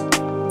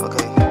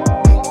 okay.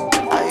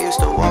 I used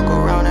to walk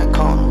around that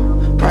corner,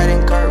 right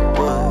in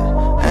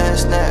Kirkwood, and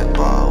snack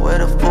bar where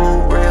the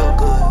food real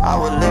good. I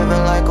was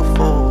living like a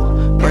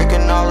fool,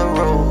 breaking all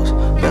the rules.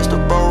 Best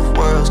of both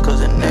worlds,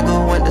 cause a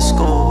nigga went to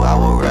school. I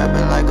was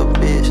rapping like a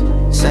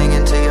bitch,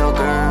 singing to your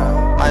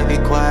girl. Might be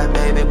quiet,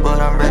 baby, but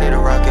I'm ready to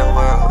rock your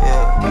world,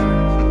 yeah.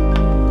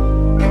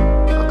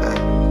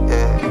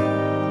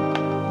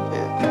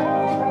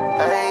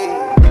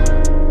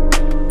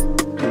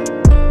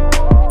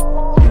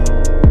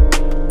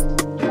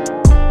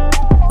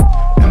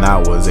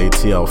 That was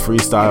ATL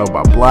Freestyle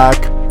by Black.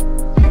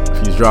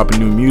 If he's dropping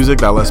new music,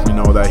 that lets me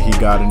know that he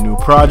got a new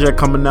project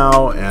coming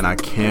out, and I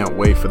can't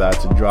wait for that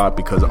to drop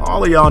because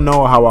all of y'all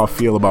know how I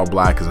feel about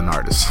Black as an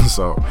artist.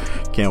 So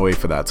can't wait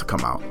for that to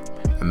come out.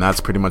 And that's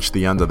pretty much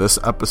the end of this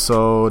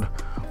episode.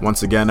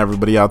 Once again,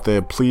 everybody out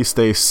there, please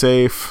stay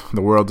safe.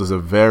 The world is a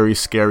very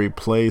scary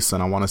place,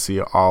 and I want to see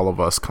all of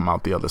us come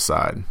out the other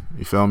side.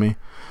 You feel me?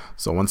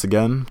 So once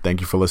again, thank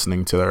you for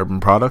listening to The Urban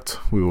Product.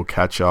 We will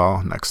catch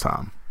y'all next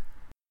time.